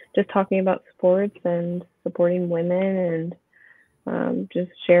just talking about sports and supporting women, and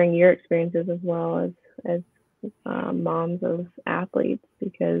just sharing your experiences as well as moms of athletes,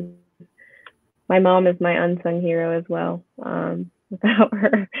 because my mom is my unsung hero as well. Without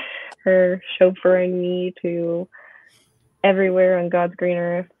her chauffeuring me to everywhere on God's green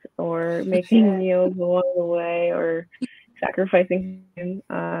earth, or making meals along the way, or sacrificing him,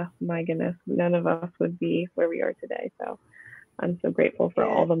 my goodness, none of us would be where we are today. So I'm so grateful for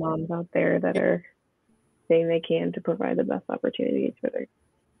all the moms out there that are saying they can to provide the best opportunities for their.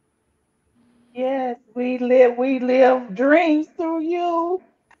 Yes, we live dreams through you.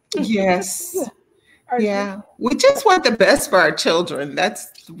 Yes. Yeah. We just want the best for our children.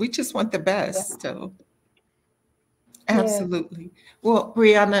 We just want the best. So Absolutely. Well,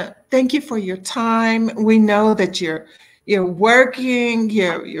 Brianna, thank you for your time. We know that you're working,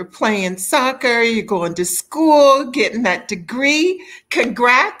 you're playing soccer, you're going to school, getting that degree.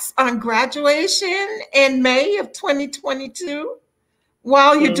 Congrats on graduation in May of 2022.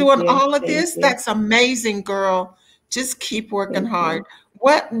 While you're Thank doing you. all of Thank this, you. that's amazing, girl. Just keep working Thank hard. you.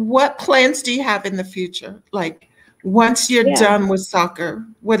 What plans do you have in the future? Like once you're Yeah. done with soccer,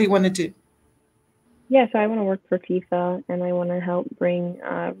 what do you want to do? Yeah, so I want to work for FIFA and I want to help bring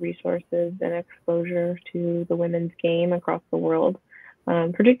resources and exposure to the women's game across the world,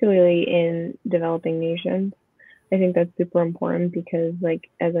 particularly in developing nations. I think that's super important because, like,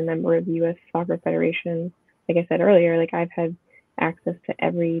 as a member of the U.S. Soccer Federation, like I said earlier, like I've had access to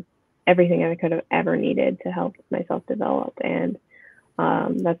everything I could have ever needed to help myself develop, and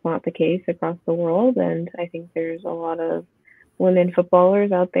that's not the case across the world. And I think there's a lot of women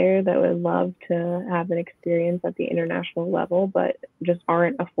footballers out there that would love to have an experience at the international level, but just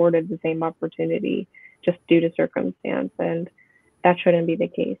aren't afforded the same opportunity just due to circumstance. And that shouldn't be the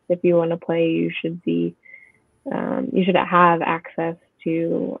case. If you want to play, you should have access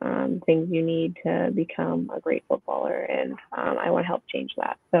to things you need to become a great footballer. And I want to help change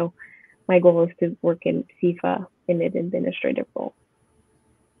that. So my goal is to work in FIFA in an administrative role.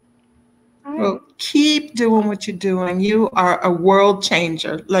 Well, keep doing what you're doing. You are a world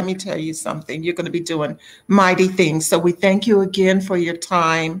changer. Let me tell you something. You're going to be doing mighty things. So we thank you again for your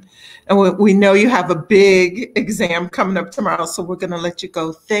time. And we know you have a big exam coming up tomorrow, so we're going to let you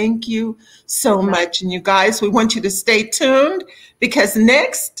go. Thank you so much. And you guys, we want you to stay tuned because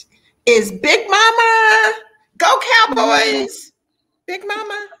next is Big Mama. Go Cowboys. Big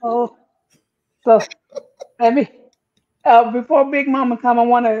Mama. Oh, so let me, before Big Mama come, I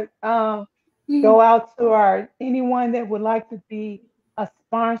want to go out to anyone that would like to be a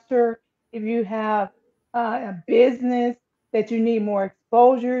sponsor. If you have a business that you need more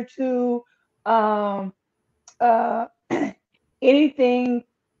exposure to, anything,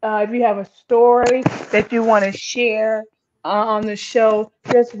 if you have a story that you want to share on the show,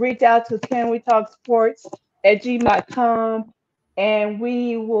 just reach out to canwetalksports@gmail.com and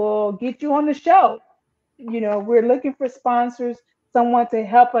we will get you on the show. We're looking for sponsors, someone to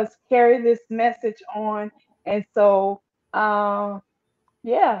help us carry this message on. And so, yeah,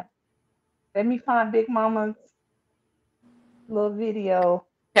 let me find Big Mama's little video.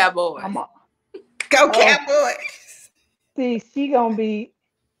 Cowboys. Go Cowboys. See, she gonna be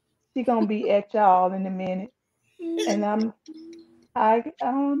at y'all in a minute. And I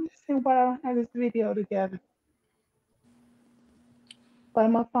don't understand why I don't have this video together. But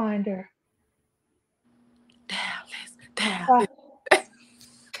I'm gonna find her. Dallas.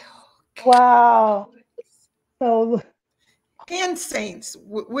 Wow. So, And Saints,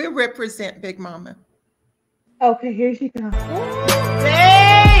 we represent Big Mama. okay, here she comes.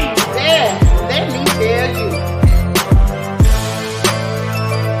 Hey, let me tell you.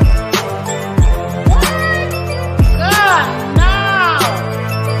 God, no.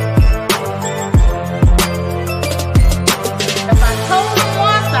 If I told him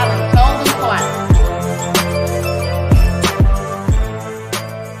once, I done told him twice.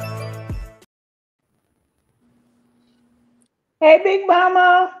 Hey, Big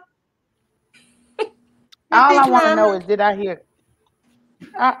Mama. All I Big want to know Mama. is, did I hear?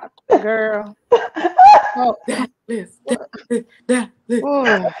 Girl. Oh,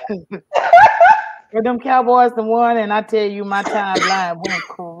 well, them Cowboys the one, and I tell you, my timeline went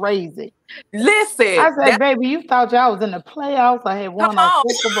crazy. Listen, I said, baby, you thought y'all was in the playoffs or had won a on.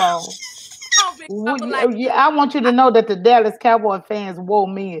 Super Bowl. Come on, Big Mama, like I want you to know that the Dallas Cowboy fans wore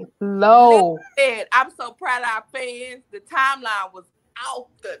me low. listen, I'm so proud of our fans. The timeline was off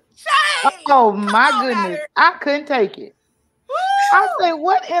the chain. Oh my Come on, goodness, Ryder. I couldn't take it. Woo! I said,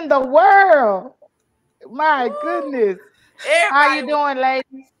 what in the world? My goodness. How you Everybody doing,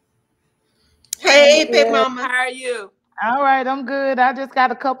 ladies? Hey, Big Yeah. Mama. How are you? All right, I'm good. I just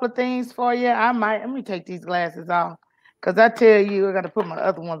got a couple of things for you. Let me take these glasses off. Because I tell you, I got to put my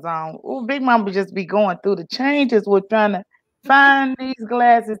other ones on. Oh, Big Mama just be going through the changes. We're trying to find these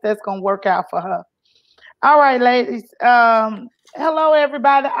glasses that's going to work out for her. All right, ladies. Hello,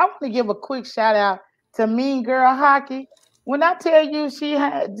 everybody. I want to give a quick shout out to Mean Girl Hockey. When I tell you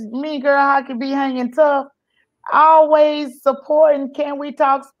Mean Girl Hockey be hanging tough, always supporting Can We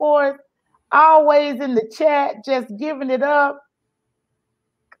Talk Sports, always in the chat, just giving it up.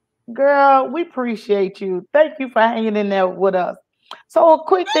 Girl, we appreciate you. Thank you for hanging in there with us. So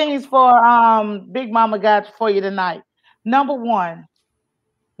quick things for Big Mama got for you tonight. Number one,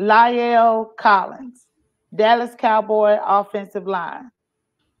 La'el Collins, Dallas Cowboy offensive line.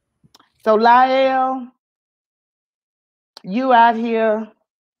 So La'el, you out here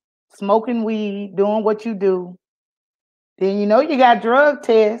smoking weed, doing what you do. Then you know you got drug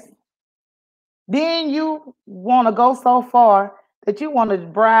tests. Then you want to go so far that you want to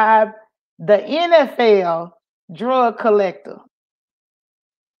bribe the NFL drug collector.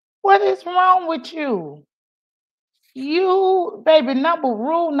 What is wrong with you? You, baby,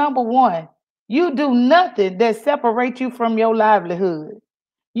 rule number one, you do nothing that separates you from your livelihood.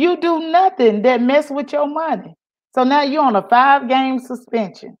 You do nothing that mess with your money. So now you're on a 5-game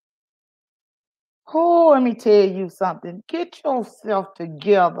suspension. Oh, let me tell you something. Get yourself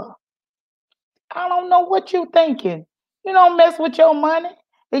together. I don't know what you're thinking. You don't mess with your money,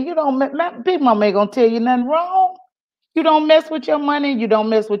 and you don't. Big Mama ain't gonna tell you nothing wrong. You don't mess with your money, and you don't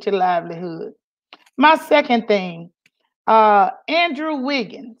mess with your livelihood. My second thing, Andrew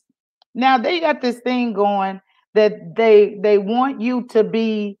Wiggins. Now they got this thing going that they want you to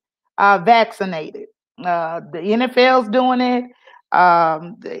be vaccinated. The NFL's doing it.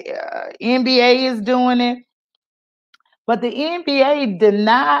 The NBA is doing it. But the NBA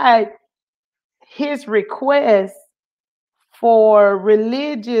denied his request for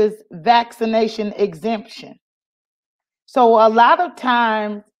religious vaccination exemption. So a lot of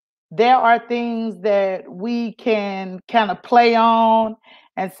times there are things that we can kind of play on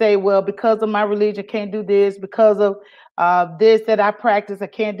and say, well, because of my religion, I can't do this. Because of this that I practice, I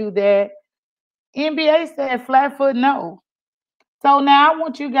can't do that. NBA said flat foot no. So now I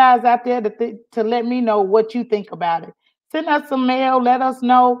want you guys out there to let me know what you think about it. Send us some mail. Let us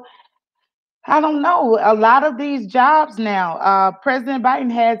know. I don't know. A lot of these jobs now, President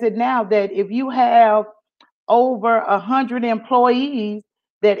Biden has it now that if you have over 100 employees,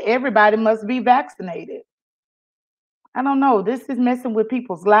 that everybody must be vaccinated. I don't know. This is messing with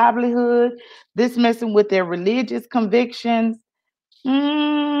people's livelihood. This messing with their religious convictions.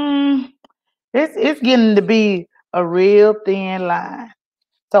 It's getting to be a real thin line.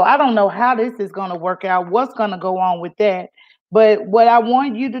 So I don't know how this is going to work out, what's going to go on with that. But what I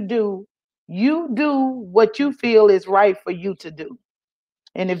want you to do, you do what you feel is right for you to do.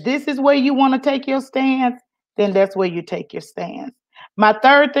 And if this is where you want to take your stance, then that's where you take your stance. My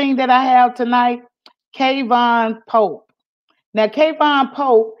third thing that I have tonight, Kayvon Pope. Now, Kayvon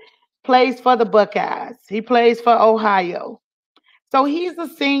Pope plays for the Buckeyes. He plays for Ohio. So he's a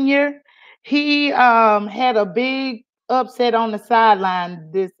senior. He had a big upset on the sideline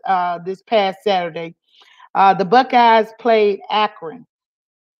this past Saturday. The Buckeyes played Akron.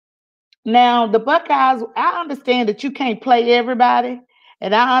 Now, the Buckeyes, I understand that you can't play everybody,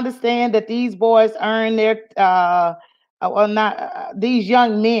 and I understand that these boys earn their these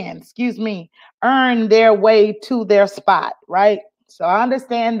young men, earn their way to their spot, right? So I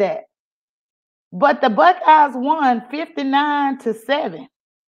understand that. But the Buckeyes won 59-7.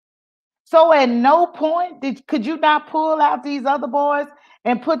 So at no point could you not pull out these other boys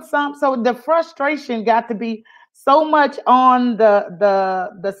and put some? So the frustration got to be so much on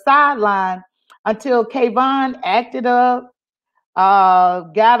the sideline until Kayvon acted up,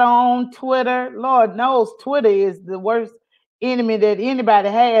 got on Twitter. Lord knows Twitter is the worst enemy that anybody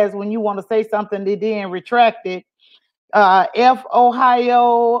has when you want to say something they didn't retract it. F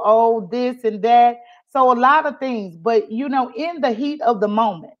Ohio, oh, this and that. So a lot of things, but you know, in the heat of the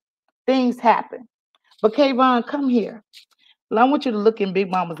moment, things happen. But Kayvon, come here. Well, I want you to look in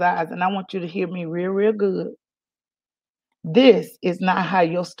Big Mama's eyes, and I want you to hear me real, real good. This is not how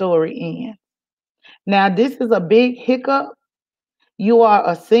your story ends. Now, this is a big hiccup. You are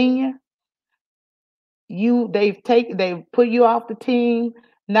a senior. They've put you off the team.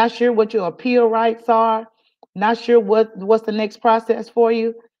 Not sure what your appeal rights are. Not sure what's the next process for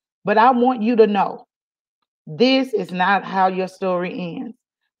you. But I want you to know, this is not how your story ends.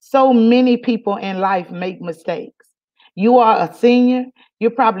 So many people in life make mistakes. You are a senior.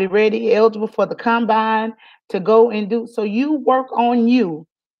 You're probably ready, eligible for the combine to go and do. So you work on you.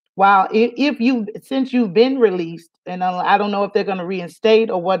 While since you've been released, and I don't know if they're going to reinstate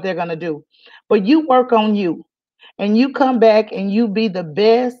or what they're going to do, but you work on you, and you come back and you be the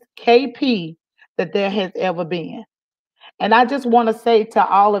best KP that there has ever been. And I just want to say to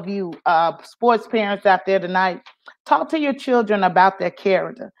all of you sports parents out there tonight, talk to your children about their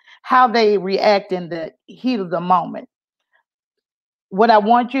character, how they react in the heat of the moment. What I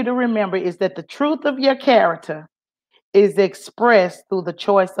want you to remember is that the truth of your character is expressed through the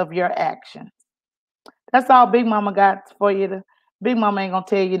choice of your actions. That's all Big Mama got for you. Big Mama ain't going to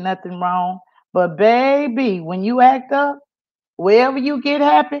tell you nothing wrong. But baby, when you act up, wherever you get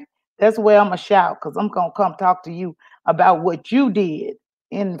happy, that's where I'm going to shout, because I'm going to come talk to you about what you did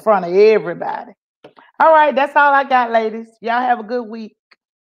in front of everybody. All right, that's all I got, ladies. Y'all have a good week.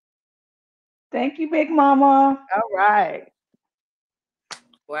 Thank you, Big Mama. All right.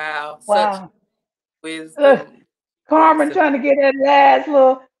 Wow. Such Wow. wisdom. Look, Carmen trying to get that last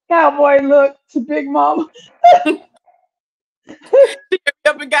little cowboy look to Big Mama.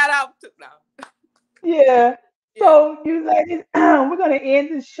 Up and got out. No. Yeah. So you ladies, we're gonna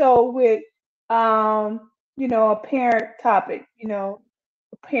end the show with a parent topic, a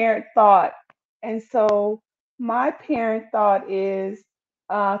parent thought. And so my parent thought is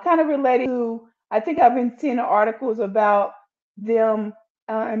kind of related to, I think I've been seeing articles about them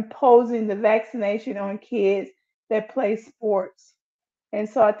imposing the vaccination on kids that play sports. And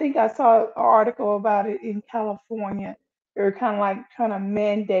so I think I saw an article about it in California. They were kind of like trying to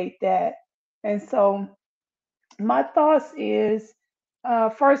mandate that. And so my thoughts is,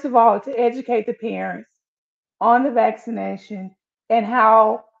 first of all, to educate the parents on the vaccination and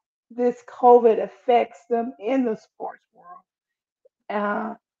how this COVID affects them in the sports world.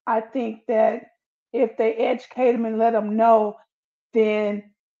 I think that if they educate them and let them know, then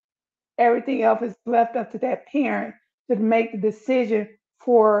everything else is left up to that parent to make the decision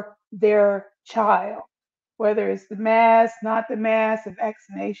for their child, whether it's the mask, not the mask, the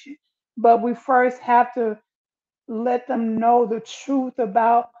vaccination. But we first have to let them know the truth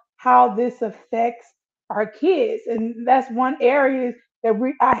about how this affects our kids. And that's one area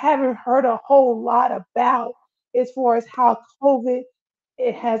that I haven't heard a whole lot about, as far as how COVID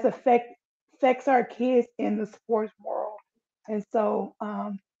it has affects our kids in the sports world. And so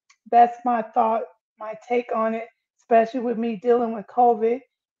that's my thought, my take on it, especially with me dealing with COVID.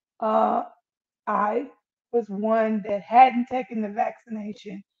 I was one that hadn't taken the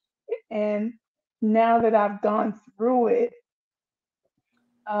vaccination, and now that I've gone through it,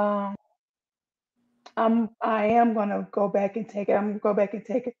 um, I am gonna go back and take it. I'm gonna go back and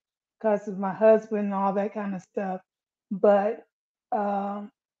take it because of my husband and all that kind of stuff. But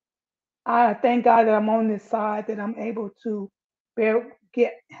I thank God that I'm on this side, that I'm able to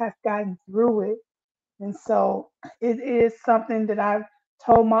have gotten through it. And so it is something that I've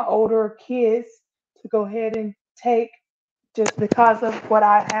told my older kids to go ahead and take, just because of what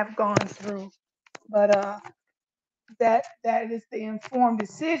I have gone through. But that is the informed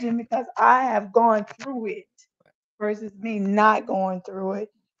decision, because I have gone through it versus me not going through it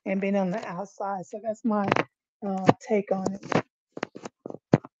and being on the outside. So that's my take on it.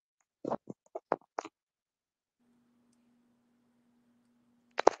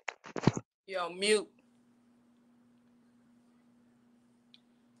 You're on mute.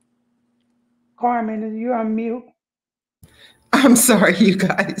 Carmen, you're on mute. I'm sorry, you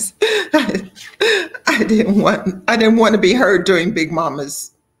guys. I didn't want to be heard during Big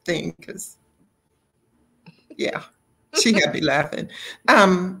Mama's thing, because yeah, she had me laughing.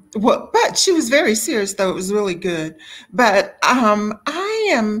 But she was very serious, though. It was really good. But I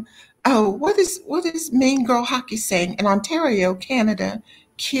am. Oh, what is Mean Girl Hockey saying in Ontario, Canada?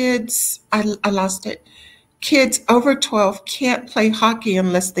 Kids, I lost it. Kids over 12 can't play hockey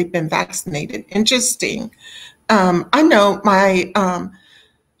unless they've been vaccinated. Interesting. I know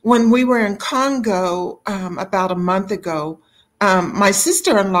when we were in Congo about a month ago, my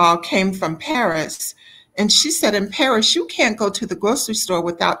sister-in-law came from Paris, and she said in Paris, you can't go to the grocery store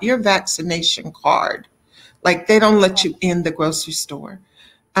without your vaccination card. Like, they don't let you in the grocery store.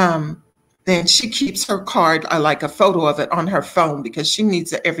 Then she keeps her card, like a photo of it, on her phone, because she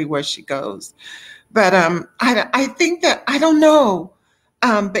needs it everywhere she goes. But I think that, I don't know.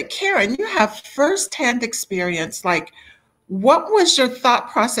 But Karen, you have firsthand experience. Like, what was your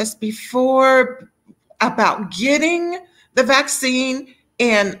thought process before about getting the vaccine?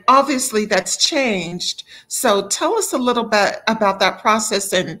 And obviously that's changed. So tell us a little bit about that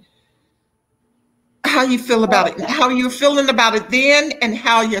process and how you feel about it, how you're feeling about it then, and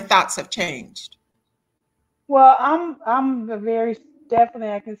how your thoughts have changed. Well, I'm definitely,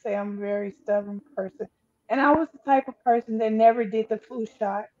 I can say I'm a very stubborn person. And I was the type of person that never did the flu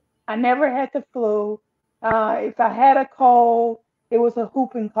shot. I never had the flu. If I had a cold, it was a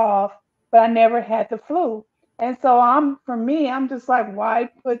whooping cough, but I never had the flu. And so for me, I'm just like, why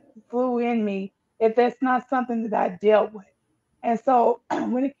put the flu in me if that's not something that I dealt with? And so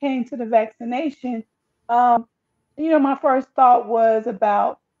when it came to the vaccination, my first thought was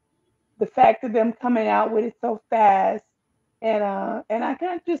about the fact of them coming out with it so fast, and I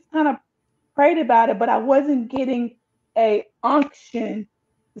kind of prayed about it, but I wasn't getting a unction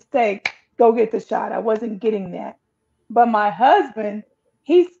to say go get the shot. I wasn't getting that. But my husband,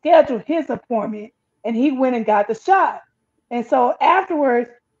 he scheduled his appointment and he went and got the shot. And so afterwards,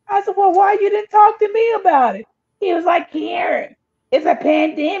 I said, well, why you didn't talk to me about it? He was like, Karen, it's a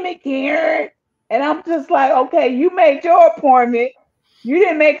pandemic, Karen. And I'm just like, okay, you made your appointment. You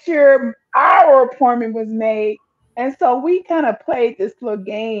didn't make sure our appointment was made. And so we kind of played this little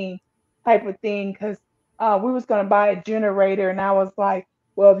game type of thing because we was going to buy a generator. And I was like,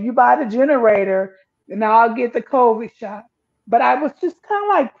 well, if you buy the generator, then I'll get the COVID shot. But I was just kind of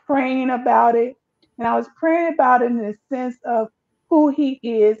like praying about it. And I was praying about it in the sense of who he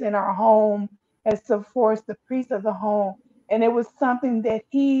is in our home as the force, the priest of the home. And it was something that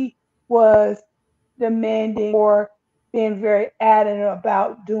he was demanding or being very adamant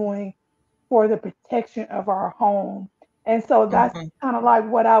about doing for the protection of our home. And so that's Mhm. kind of like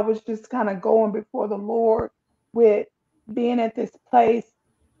what I was just kind of going before the Lord with being at this place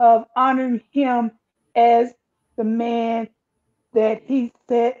of honoring him as the man that he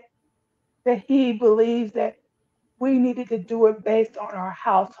said that he believes that we needed to do it based on our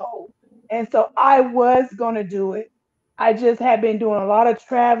household. And so I was going to do it. I just had been doing a lot of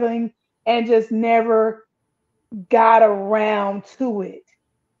traveling and just never got around to it.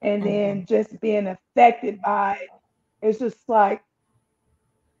 And Mhm. then just being affected by it. It's just like,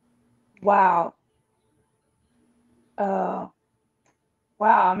 wow. Uh,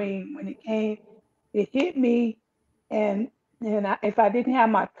 wow. I mean, when it came, it hit me. And if I didn't have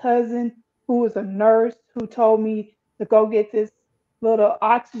my cousin who was a nurse who told me to go get this little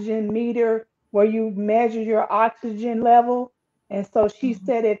oxygen meter where you measure your oxygen level. And so she Mhm.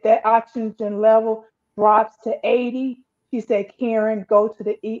 said if that oxygen level drops to 80, she said, Karen, go to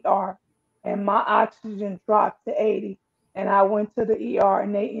the ER. And my oxygen dropped to 80. And I went to the ER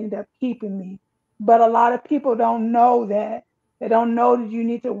and they ended up keeping me. But a lot of people don't know that. They don't know that you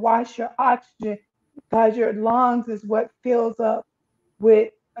need to watch your oxygen because your lungs is what fills up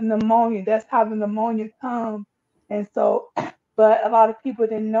with pneumonia. That's how the pneumonia comes. And so, but a lot of people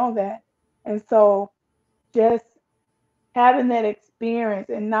didn't know that. And so just having that experience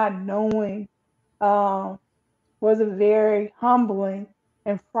and not knowing um, was a very humbling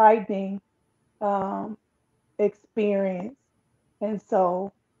and frightening um, experience. And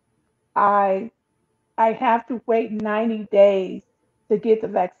so I I have to wait 90 days to get the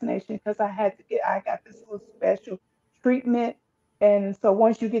vaccination because I got this little special treatment. And so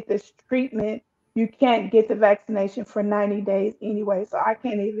once you get this treatment, you can't get the vaccination for 90 days anyway. So I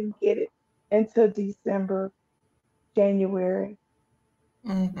can't even get it until December, January.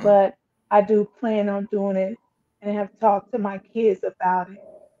 Mhm. But I do plan on doing it and have talked to my kids about it.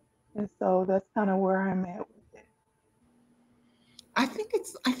 And so that's kind of where I'm at with it. I think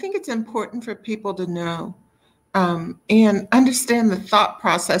it's important for people to know and understand the thought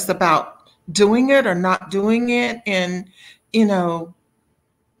process about doing it or not doing it, and you know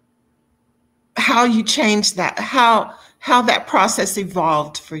how you change that, how that process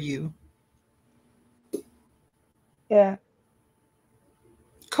evolved for you. Yeah.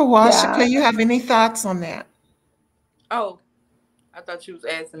 Kawashika, Yeah. you have any thoughts on that? Oh, I thought you was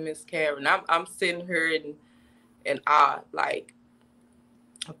asking Miss Karen. I'm sitting here in awe. Like,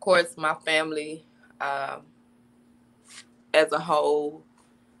 of course, my family um, as a whole,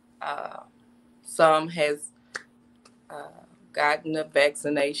 uh, some has uh, gotten a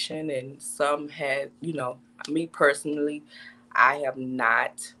vaccination, and some had, me personally, I have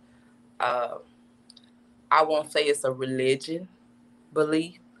not. Uh, I won't say it's a religion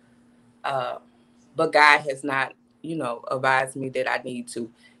belief, uh, but God has not, advised me that I need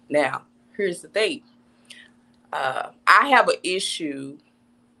to. Now, here's the thing. I have an issue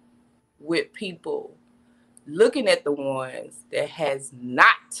with people looking at the ones that has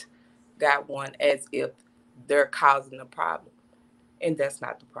not got one as if they're causing a problem. And that's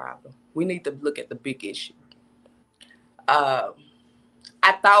not the problem. We need to look at the big issue. Um,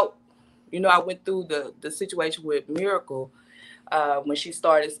 I thought, I went through the situation with Miracle when she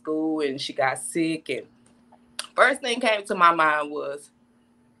started school and she got sick. And first thing came to my mind was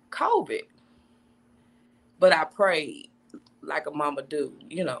COVID. But I prayed like a mama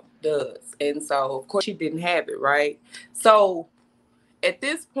does. And so, of course, she didn't have it, right? So at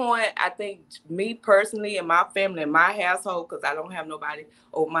this point, I think me personally and my family and my household, because I don't have nobody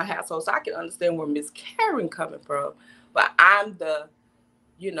over my household, so I can understand where Miss Karen coming from. But I'm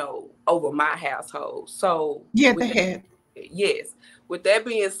over my household. So Yeah, the with that, head. yes, with that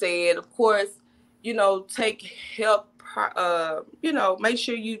being said, of course, take help. Make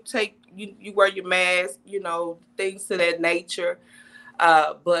sure you wear your mask. Things to that nature.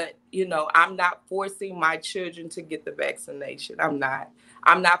 But I'm not forcing my children to get the vaccination. I'm not.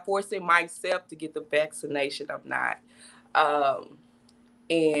 I'm not forcing myself to get the vaccination. I'm not. Um,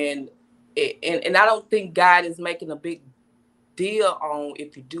 and and I don't think God is making a big deal on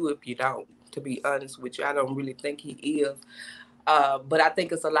if you do, if you don't. To be honest with you, I don't really think He is. But I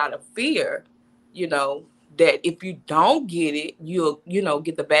think it's a lot of fear. You know that if you don't get it, you'll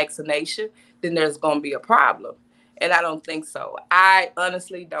get the vaccination, then there's going to be a problem. And I don't think so. I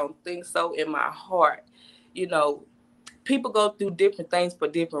honestly don't think so in my heart. You know, people go through different things for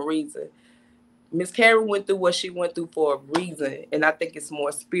different reasons. Miss Karen went through what she went through for a reason, and I think it's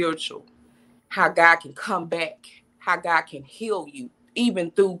more spiritual. How God can come back, how God can heal you,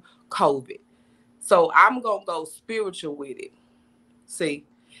 even through COVID. So I'm going to go spiritual with it, see?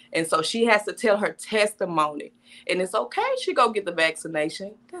 And so she has to tell her testimony. And it's okay she go get the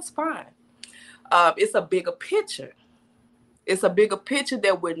vaccination. That's fine. It's a bigger picture. It's a bigger picture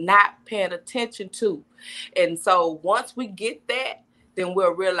that we're not paying attention to. And so once we get that, then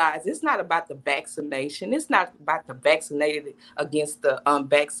we'll realize it's not about the vaccination. It's not about the vaccinated against the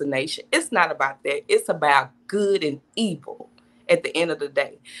unvaccinated. It's not about that. It's about good and evil at the end of the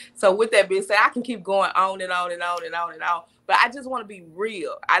day. So with that being said, I can keep going on and on and on and on and on, but I just want to be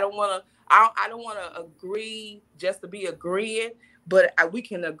real. I don't want to agree just to be agreeing, but we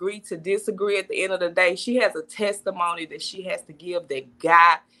can agree to disagree. At the end of the day, she has a testimony that she has to give that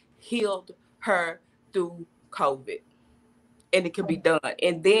God healed her through COVID. And it can be done.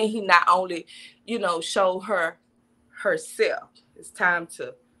 And then he not only, show her herself. It's time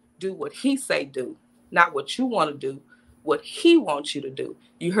to do what he say do, not what you want to do, what he wants you to do.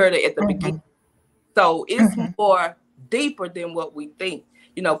 You heard it at the beginning. So it's more deeper than what we think,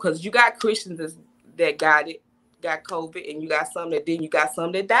 because you got Christians that got COVID, and you got some that didn't, you got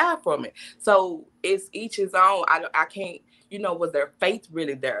some that died from it. So it's each his own. I can't, was their faith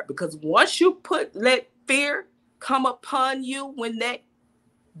really there? Because once you let fear come upon you, when that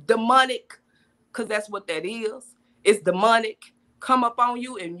demonic, because that's what that is, it's demonic, come up on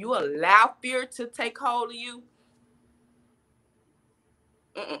you and you allow fear to take hold of you.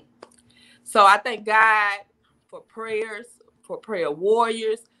 So I thank God for prayers, for prayer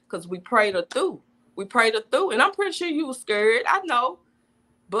warriors, because we prayed her through. And I'm pretty sure you were scared, I know,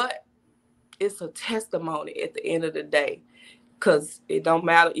 but it's a testimony at the end of the day. Because it don't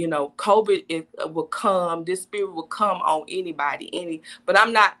matter, COVID, it will come, this spirit will come on anybody, but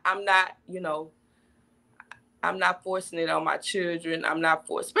I'm not, I'm not forcing it on my children. I'm not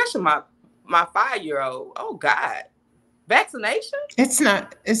especially my 5-year-old. Oh God, vaccination? It's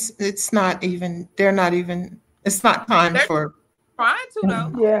not even, they're not even, it's not time for. Trying to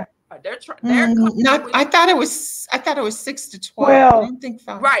though. Yeah. They're I thought it was 6 to 12. I don't think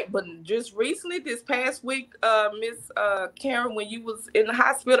 5. Right, but just recently, this past week, Miss Karen, when you was in the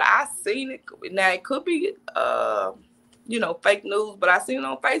hospital, I seen it. Now it could be, fake news, but I seen it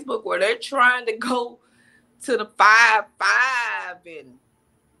on Facebook where they're trying to go to the 5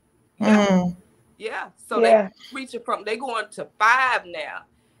 and So they reaching from, they going to 5 now,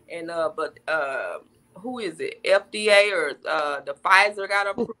 and but who is it? FDA or the Pfizer got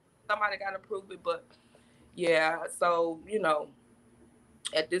approved. Somebody got to prove it, but yeah. So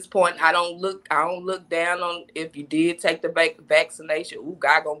at this point, I don't look down on if you did take the vaccination. Ooh,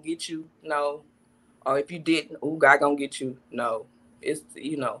 God gonna get you? No. Or if you didn't, ooh, God gonna get you? No. It's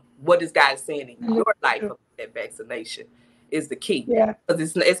what is God saying in your life of that vaccination is the key. Yeah.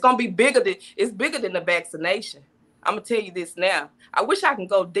 Because it's gonna be bigger than the vaccination. I'm gonna tell you this now. I wish I can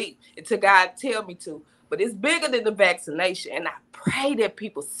go deep until God tell me to. But it's bigger than the vaccination. And I pray that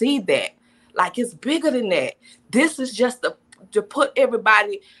people see that. Like, it's bigger than that. This is just to put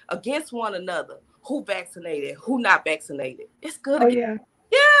everybody against one another. Who vaccinated, who not vaccinated. It's good. Yeah,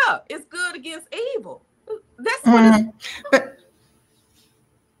 it's good against evil. That's what it's.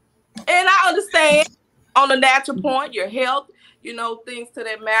 And I understand on the natural point, your health, things to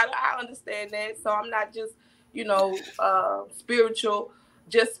that matter. I understand that. So I'm not just, spiritual.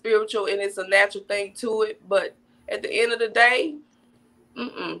 Just spiritual, and it's a natural thing to it. But at the end of the day,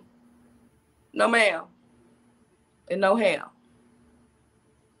 no ma'am, and no ham.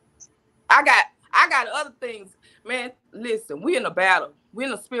 I got other things, man. Listen, we're in a battle. We're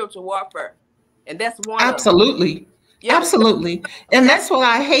in a spiritual warfare, and that's one. Absolutely, absolutely, and that's what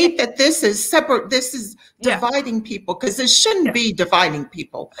I hate, that this is separate. This is dividing people, because it shouldn't be dividing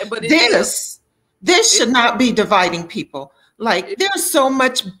people. But this should not be dividing people. Like, there's so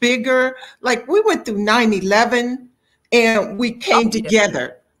much bigger. Like, we went through 9/11 and we came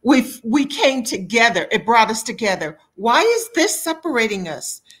together. We came together. It brought us together. Why is this separating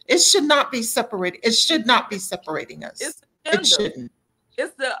us? It should not be separated. It should not be separating us. It shouldn't.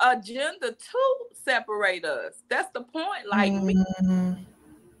 It's the agenda to separate us. That's the point. Like,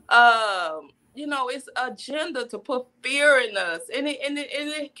 it's agenda to put fear in us, and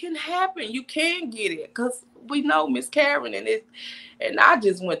it can happen. You can get it, because we know Miss Karen, and I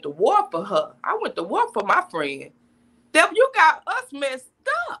just went to war for her. I went to war for my friend. You got us messed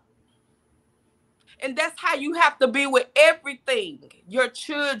up, And that's how you have to be with everything. Your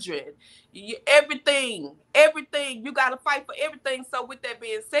children, everything. You got to fight for everything. So with that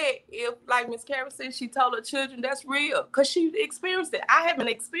being said, if like Miss Karen said, she told her children, that's real because she experienced it. I haven't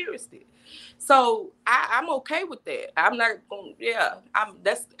experienced it. So I'm okay with that. I'm not going, I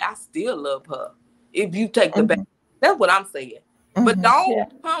still love her. If you take the back, that's what I'm saying. But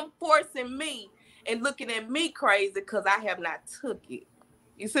don't come forcing me and looking at me crazy because I have not took it.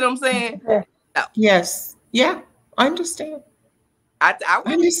 You see what I'm saying? No. Yes. Yeah, I understand. I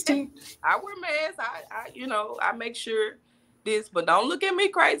understand. I wear masks. I make sure this, but don't look at me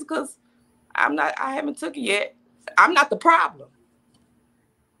crazy because I haven't took it yet. I'm not the problem.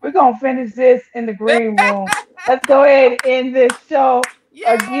 We're gonna finish this in the green room. Let's go ahead and end this show. Yay!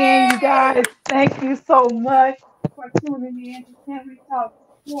 Again, you guys, thank you so much for tuning in to Can We Talk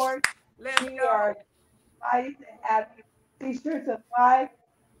Sports. We are excited to have you. Be sure to like,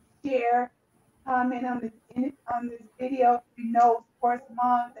 share, comment on this video. You know, sports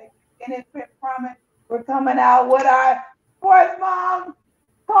moms that benefit from it. We're coming out with our sports mom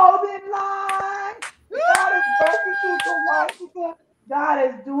clothing line. God is working through Washington. God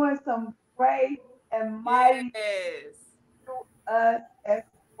is doing some great and mighty to us as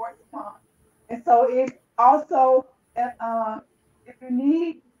sports moms. And so it's also if you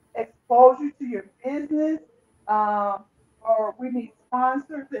need exposure to your business, or we need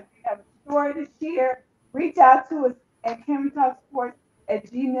sponsors, if you have a story to share, reach out to us at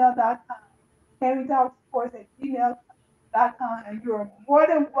canwetalksports@gmail.com. canwetalksports@gmail.com, and you're more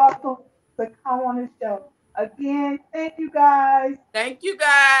than welcome to come on the show. Again, thank you guys. Thank you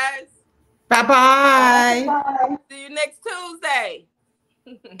guys. Bye-bye. See you next Tuesday.